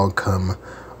like debunk him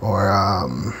or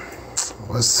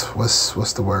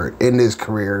what's the word? End his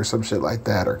career or some shit like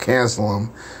that, or cancel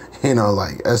him. You know,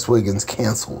 like S.Wiggins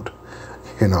canceled.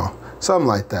 You know, something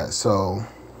like that. So,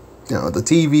 you know, the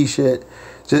TV shit.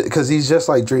 Because he's just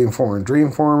like Dreamformer.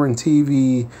 Dreamformer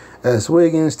TV,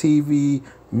 S.Wiggins TV,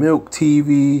 Milk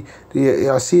TV. Do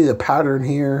y'all see the pattern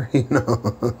here? You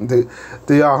know,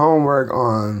 do y'all homework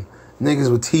on niggas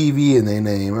with TV in their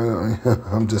name?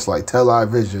 I'm just like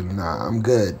television. Nah, I'm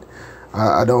good.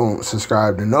 I don't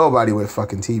subscribe to nobody with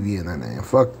fucking TV in their name.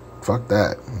 Fuck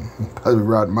that. Probably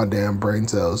rotting my damn brain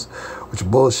cells, which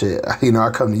bullshit. You know, I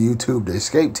come to YouTube to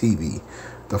escape TV.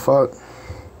 The fuck?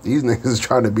 These niggas is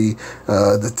trying to be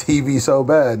the TV so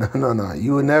bad. No.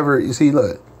 You would never, you see,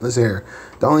 look, listen here.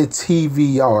 The only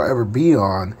TV y'all will ever be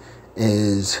on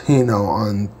is, you know,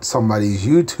 on somebody's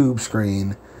YouTube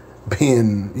screen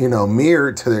being, you know,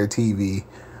 mirrored to their TV,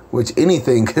 which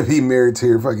anything could be mirrored to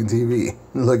your fucking TV.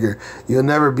 Look here, you'll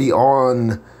never be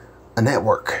on a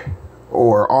network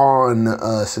or on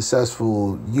a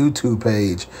successful YouTube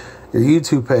page. Your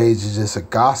YouTube page is just a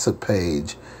gossip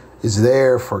page. It's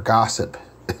there for gossip.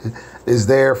 It's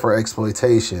there for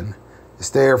exploitation. It's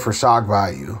there for shock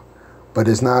value, but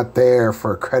it's not there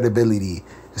for credibility.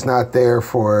 It's not there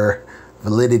for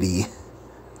validity.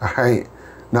 All right.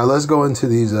 Now let's go into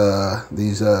these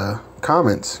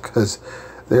comments, because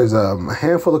there's a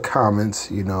handful of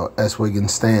comments, you know,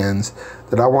 S.Wiggins stands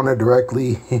that I want to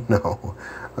directly, you know,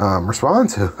 respond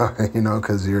to, you know,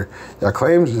 because your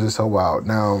claims are just so wild.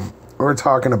 Now we're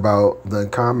talking about the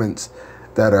comments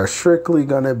that are strictly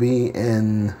gonna be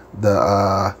in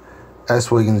the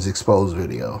S.Wiggins exposed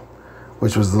video,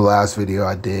 which was the last video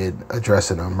I did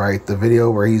addressing him, right? The video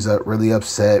where he's really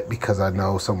upset because I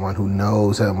know someone who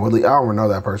knows him. Really, I don't even know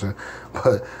that person,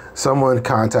 but someone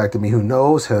contacted me who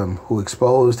knows him, who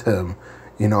exposed him,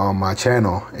 you know, on my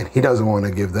channel, and he doesn't want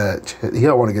to give that. He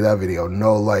don't want to give that video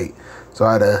no light. So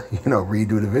I had to, you know,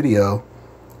 redo the video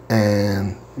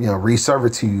and, you know, reserve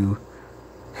it to you,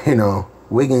 you know.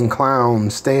 Wiggin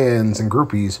clowns, stands, and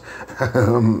groupies.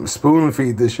 Spoon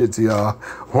feed this shit to y'all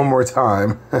one more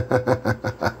time.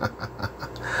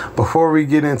 Before we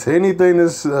get into anything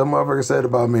this motherfucker said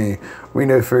about me, we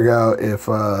need to figure out if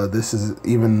this is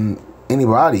even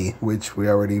anybody, which we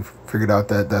already figured out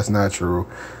that that's not true.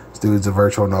 This dude's a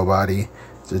virtual nobody.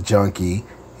 He's a junkie.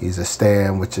 He's a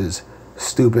stan, which is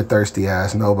stupid, thirsty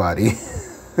ass nobody.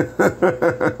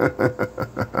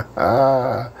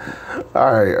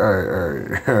 All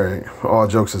right. All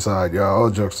jokes aside, y'all.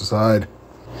 All jokes aside.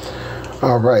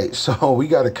 All right. So we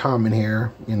got a comment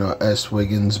here. You know,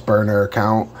 S.Wiggins burner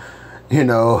account. You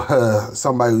know,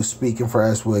 somebody who's speaking for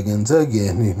S.Wiggins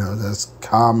again. You know, that's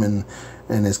common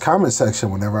in his comment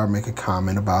section whenever I make a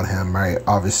comment about him. Right.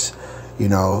 Obvious. You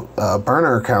know,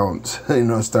 burner accounts. You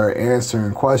know, start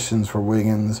answering questions for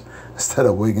Wiggins instead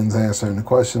of Wiggins answering the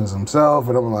questions himself.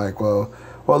 And I'm like, well,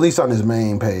 at least on his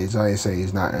main page, I ain't say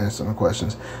he's not answering the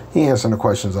questions. He answering the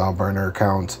questions on burner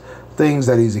accounts, things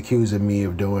that he's accusing me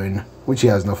of doing, which he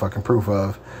has no fucking proof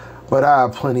of. But I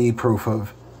have plenty of proof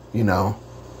of, you know,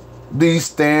 these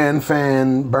fan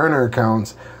burner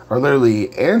accounts are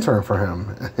literally answering for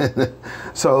him.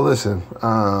 So listen,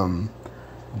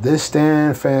 this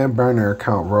fan burner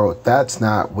account wrote, "That's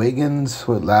not Wiggins,"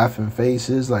 with laughing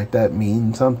faces like that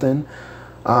means something.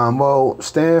 Well,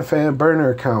 fan burner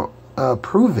account,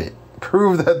 prove it.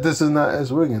 Prove that this is not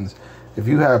S.Wiggins. If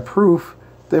you have proof,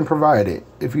 then provide it.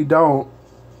 If you don't,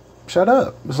 shut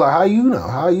up. It's like, how you know?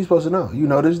 How are you supposed to know? You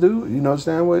know this dude? You know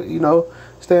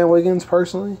Stan Wiggins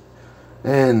personally?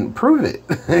 And prove it.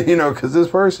 You know, because this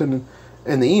person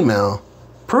in the email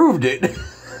proved it.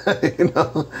 You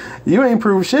know, you ain't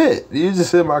proved shit. You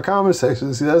just in my comment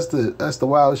section. See, that's the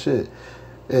wild shit,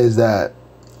 is that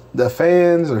the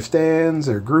fans or stans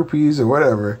or groupies or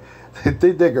whatever, they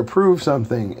think they could prove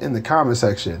something in the comment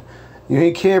section.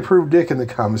 You can't prove dick in the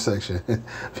comment section.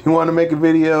 If you want to make a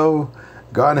video,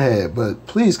 go on ahead, but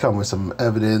please come with some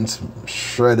evidence,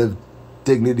 shred of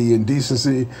dignity and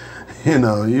decency. You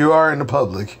know, you are in the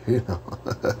public, you know.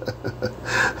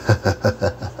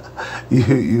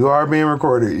 You are being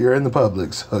recorded. You're in the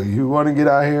public. So you want to get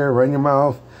out here, run your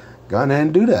mouth, go ahead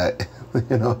and do that.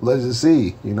 You know, let's just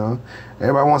see. You know,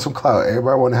 everybody wants some clout.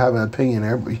 Everybody want to have an opinion.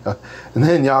 Everybody, and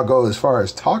then y'all go as far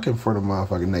as talking for the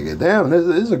motherfucking nigga. Damn, this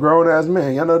is a grown ass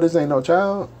man. Y'all know this ain't no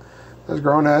child. That's a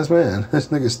grown ass man. This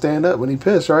nigga stand up when he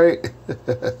piss, right?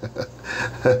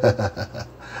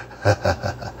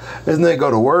 This nigga go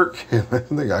to work. This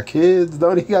nigga got kids.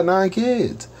 Don't he got 9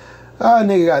 kids? Ah,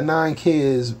 nigga got 9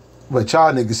 kids, but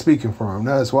y'all niggas speaking for him.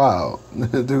 That's wild.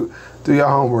 Do your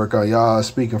homework on y'all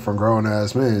speaking for grown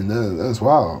ass men. That's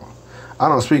wild. I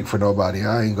don't speak for nobody.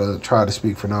 I ain't gonna try to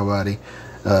speak for nobody.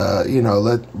 You know,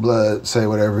 let Blood say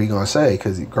whatever he gonna say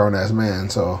because he grown ass man.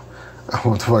 So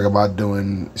what the fuck about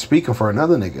speaking for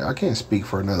another nigga? I can't speak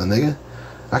for another nigga.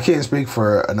 I can't speak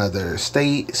for another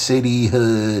state, city,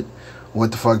 hood,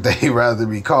 what the fuck they rather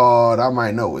be called. I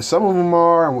might know what some of them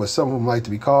are and what some of them like to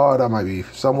be called. I might be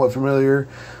somewhat familiar,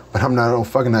 but I'm not no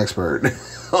fucking expert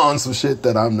on some shit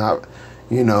that I'm not,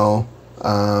 you know,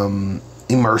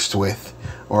 immersed with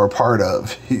or a part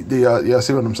of. Y'all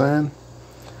see what I'm saying?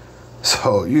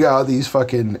 So you got all these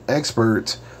fucking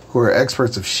experts who are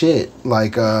experts of shit,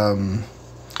 like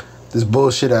this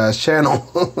bullshit ass channel,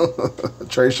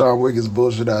 TRESHON Wiggins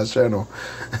bullshit ass channel.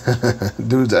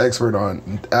 Dude's expert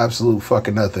on absolute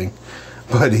fucking nothing,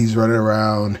 but he's running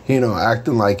around, you know,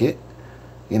 acting like it,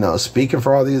 you know, speaking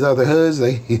for all these other hoods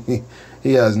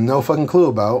he has no fucking clue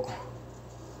about,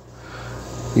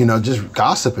 you know, just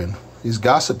gossiping. He's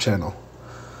gossip channel.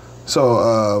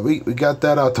 So we got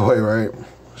that out the way, right?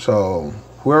 So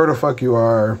whoever the fuck you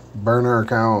are, burner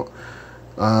account,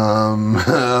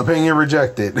 opinion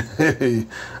rejected.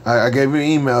 I gave you an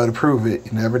email to prove it.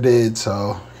 You never did.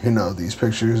 So, you know, these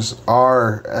pictures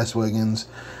are S.Wiggins.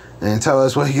 And until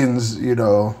S.Wiggins, you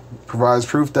know, provides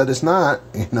proof that it's not,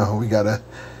 you know, we gotta,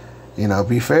 you know,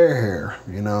 be fair here.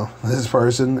 You know, this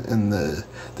person and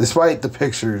despite the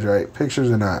pictures, right?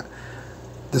 Pictures or not,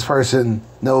 this person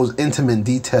knows intimate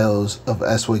details of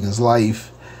S.Wiggins'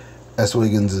 life.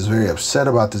 S.Wiggins is very upset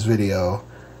about this video,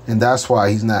 and that's why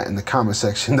he's not in the comment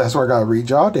section. That's why I gotta read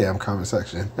y'all damn comment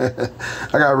section. I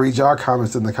gotta read y'all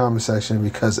comments in the comment section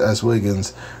because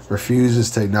S.Wiggins refuses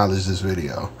to acknowledge this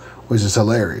video, which is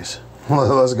hilarious.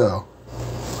 Let's go.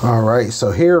 All right,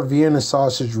 so here Vienna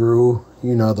Sausage Rule,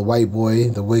 you know, the white boy,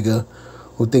 the wigger,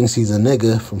 who thinks he's a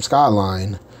nigga from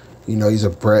Skyline. You know, he's a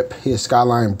Brep. He's a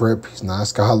Skyline Brep. He's not a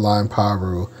Skyline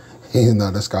Paru. He's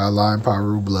not a Skyline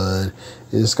Paru blood.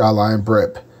 He's a Skyline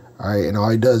Brep. All right, and all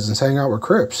he does is hang out with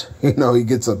Crips. You know, he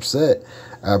gets upset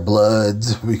at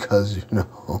Bloods because, you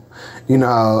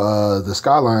know the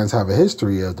Skylines have a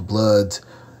history of the Bloods,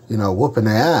 you know, whooping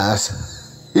their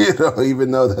ass. You know,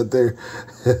 even though that they're...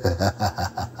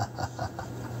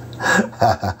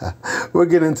 We'll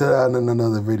get into that in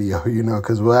another video, you know,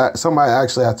 because somebody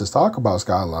actually have to talk about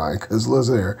Skyline. Because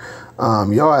listen here,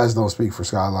 your ass don't speak for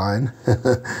Skyline,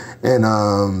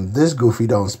 and this goofy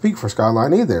don't speak for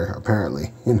Skyline either.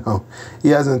 Apparently, you know, he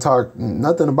hasn't talked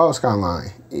nothing about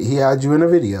Skyline. He had you in a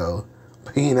video,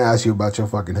 but he didn't ask you about your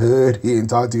fucking hood. He didn't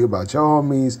talk to you about your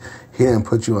homies. He didn't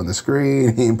put you on the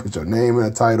screen. He didn't put your name in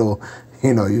the title.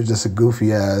 You know, you're just a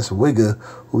goofy ass wigger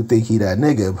who think he that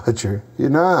nigga, but you're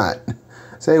not.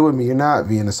 Say it with me, you're not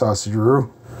Vienna Sausage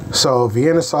Rule. So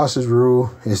Vienna Sausage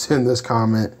Rule is in this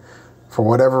comment for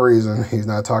whatever reason. He's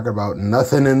not talking about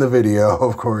nothing in the video,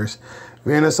 of course.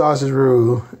 Vienna Sausage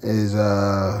Rule is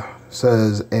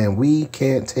says, and we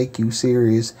can't take you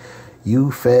serious.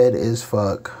 You fed as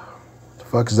fuck. The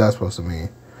fuck is that supposed to mean?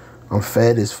 I'm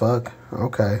fed as fuck?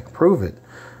 Okay, prove it.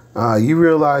 You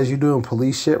realize you're doing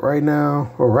police shit right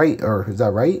now? Or is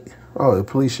that right? Oh, the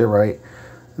police shit, right?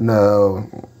 No,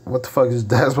 what the fuck is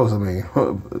that supposed to mean?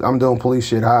 I'm doing police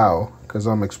shit how? Because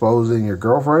I'm exposing your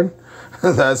girlfriend?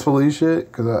 That's police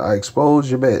shit? Because I exposed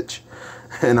your bitch.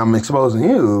 And I'm exposing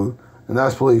you, and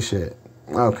that's police shit.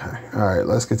 Okay, all right,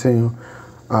 let's continue.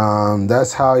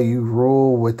 That's how you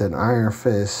rule with an iron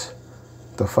fist.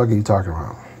 The fuck are you talking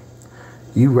about?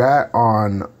 You rat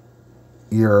on...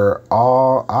 your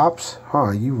all ops?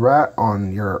 Huh? You rat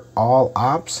on your all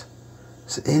ops?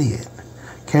 It's an idiot.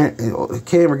 Can't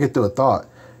ever get through a thought.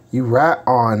 You rat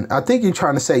on... I think you're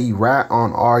trying to say you rat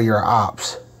on all your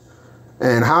ops.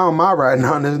 And how am I ratting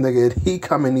on this nigga? He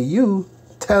coming to you,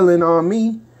 telling on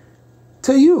me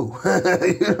to you.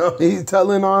 You know, he's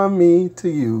telling on me to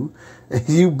you.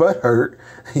 You butthurt.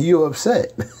 You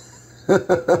upset. How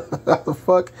the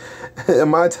fuck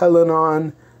am I telling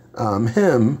on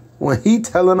him when he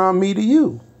telling on me to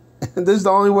you? This is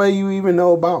the only way you even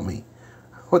know about me.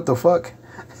 What the fuck?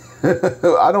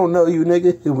 I don't know you,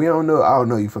 nigga. I don't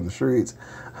know you from the streets.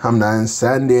 I'm not in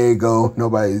San Diego.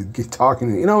 Nobody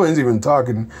talking. No one's even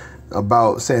talking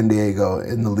about San Diego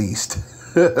in the least.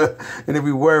 And if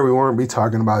we were, we wouldn't be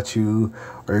talking about you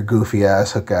or your goofy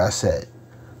ass, hook ass set.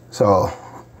 So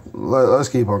let's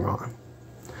keep on going.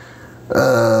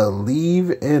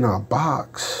 Leave in a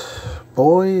box.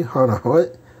 Boy, hold on,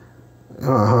 what?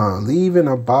 Leave in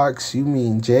a box, you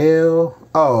mean jail?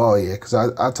 Oh yeah, because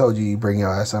I told you bring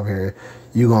your ass up here,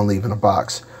 you gonna leave in a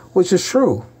box, which is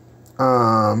true.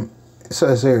 It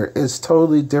says here, it's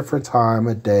totally different time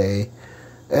of day.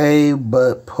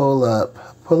 But pull up,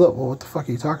 what the fuck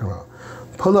are you talking about?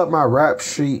 Pull up my rap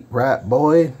sheet, rap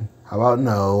boy. How about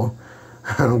no?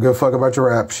 I don't give a fuck about your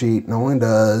rap sheet. No one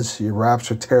does. Your raps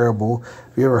are terrible.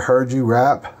 Have you ever heard you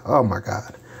rap? Oh my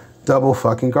God. Double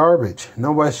fucking garbage.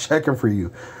 Nobody's checking for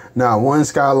you. Now, one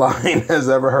Skyline has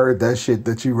ever heard that shit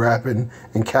that you rapping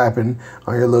and capping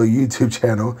on your little YouTube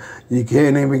channel. You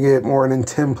can't even get more than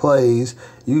 10 plays.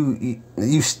 You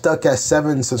stuck at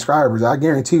 7 subscribers. I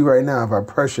guarantee you right now, if I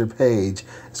press your page,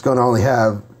 it's going to only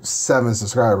have 7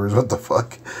 subscribers. What the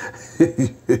fuck?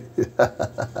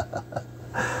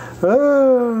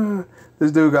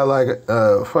 This dude got like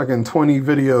fucking 20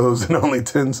 videos and only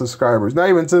 10 subscribers. Not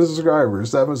even 10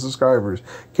 subscribers, 7 subscribers.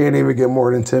 Can't even get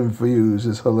more than 10 views.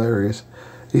 It's hilarious.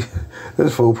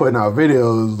 This fool putting out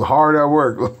videos hard at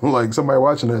work. Like somebody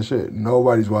watching that shit.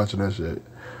 Nobody's watching that shit.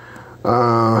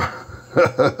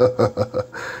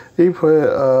 He put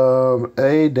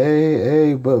a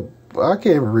day, but I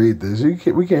can't even read this. We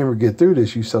can't even get through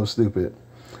this. You so stupid.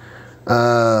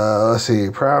 Let's see.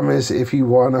 Promise if you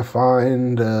want to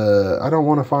find, I don't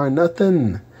want to find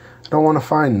nothing. I don't want to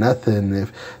find nothing.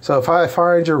 If I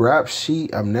find your rap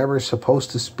sheet, I'm never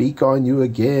supposed to speak on you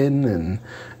again. And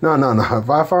no. If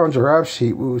I found your rap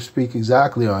sheet, we would speak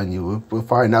exactly on you. We'll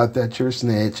find out that you're a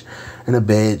snitch and a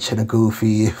bitch and a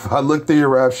goofy. If I look through your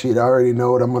rap sheet, I already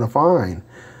know what I'm going to find.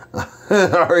 I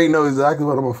already know exactly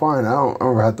what I'm going to find. I don't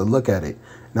ever have to look at it.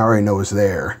 And I already know it's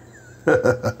there.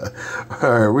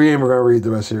 Alright, we ain't even gonna read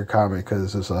the rest of your comment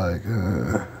because it's like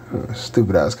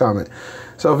stupid ass comment.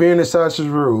 So if you're in the Sasha's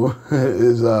Rue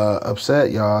is upset,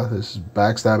 y'all. This is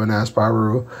backstabbing ass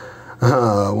Pyru.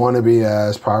 Wannabe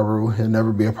ass Pyru. He'll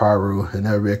never be a Pyru. He'll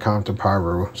never be a Compton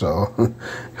Pyru. So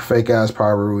fake ass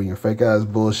Pyru and your fake ass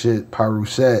bullshit Pyru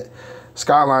set.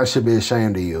 Skyline should be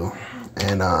ashamed of you.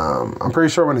 And I'm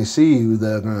pretty sure when they see you,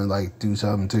 they're gonna like do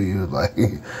something to you, like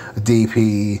a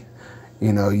DP.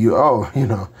 You know,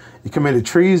 you committed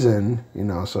treason,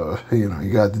 so,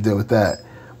 you got to deal with that.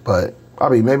 But, I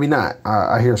mean, maybe not.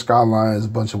 I hear Skyline is a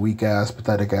bunch of weak-ass,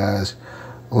 pathetic ass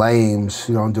lames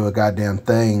who don't do a goddamn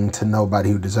thing to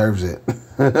nobody who deserves it.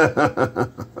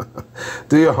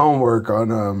 Do your homework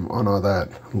on all that.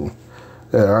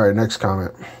 Yeah, all right, next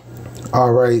comment.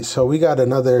 All right, so we got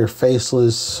another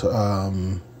faceless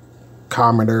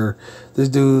commenter. This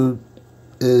dude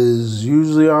is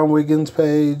usually on Wiggins'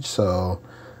 page, so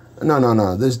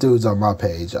no, this dude's on my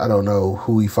page. I don't know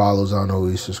who he follows, I don't know who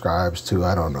he subscribes to,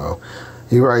 I don't know.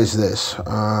 He writes this,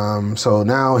 so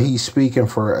now he's speaking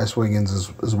for S.Wiggins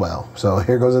as well. So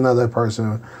here goes another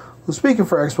person who's speaking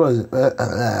for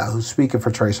who's speaking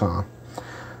for TRESHON.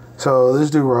 So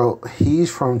this dude wrote, he's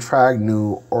from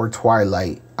Tragnu or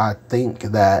Twilight. I think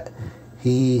that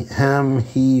he from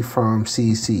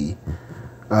CC.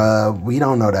 We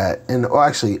don't know that. And well,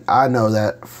 actually, I know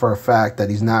that for a fact that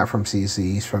he's not from CC.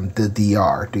 He's from the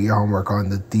DR. Do your homework on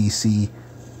the DC.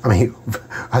 I mean,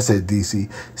 I said DC.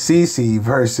 CC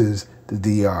versus the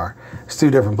DR. It's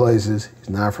 2 different places. He's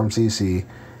not from CC.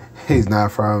 He's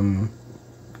not from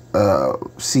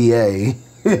CA.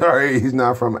 He's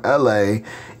not from LA.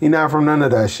 He's not from none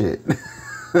of that shit.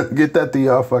 Get that through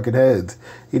y'all fucking heads.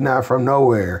 He's not from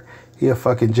nowhere. He a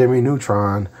fucking Jimmy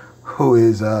Neutron who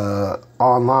is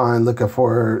online looking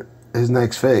for his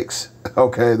next fix.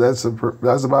 Okay, that's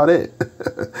about it.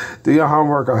 Do your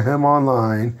homework on him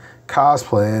online,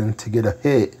 cosplaying to get a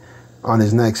hit on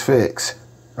his next fix.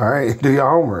 All right, do your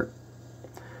homework.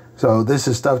 So this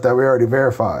is stuff that we already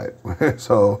verified.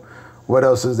 So what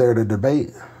else is there to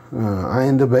debate? I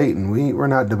ain't debating. We're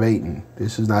not debating.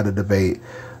 This is not a debate.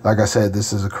 Like I said,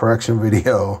 this is a correction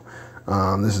video.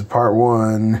 This is part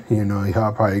 1.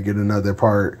 Y'all probably get another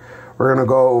part. We're going to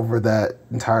go over that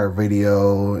entire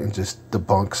video and just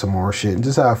debunk some more shit and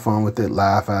just have fun with it,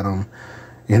 laugh at him,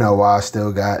 while I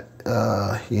still got,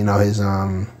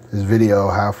 his video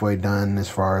halfway done as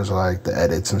far as like the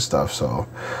edits and stuff. So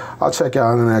I'll check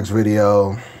out in the next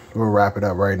video. We'll wrap it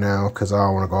up right now because I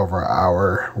don't want to go over an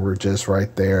hour. We're just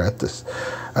right there at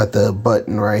the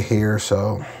button right here.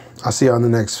 So I'll see you on the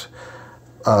next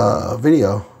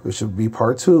video, which will be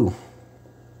part 2.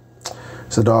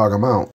 It's a dog. I'm out.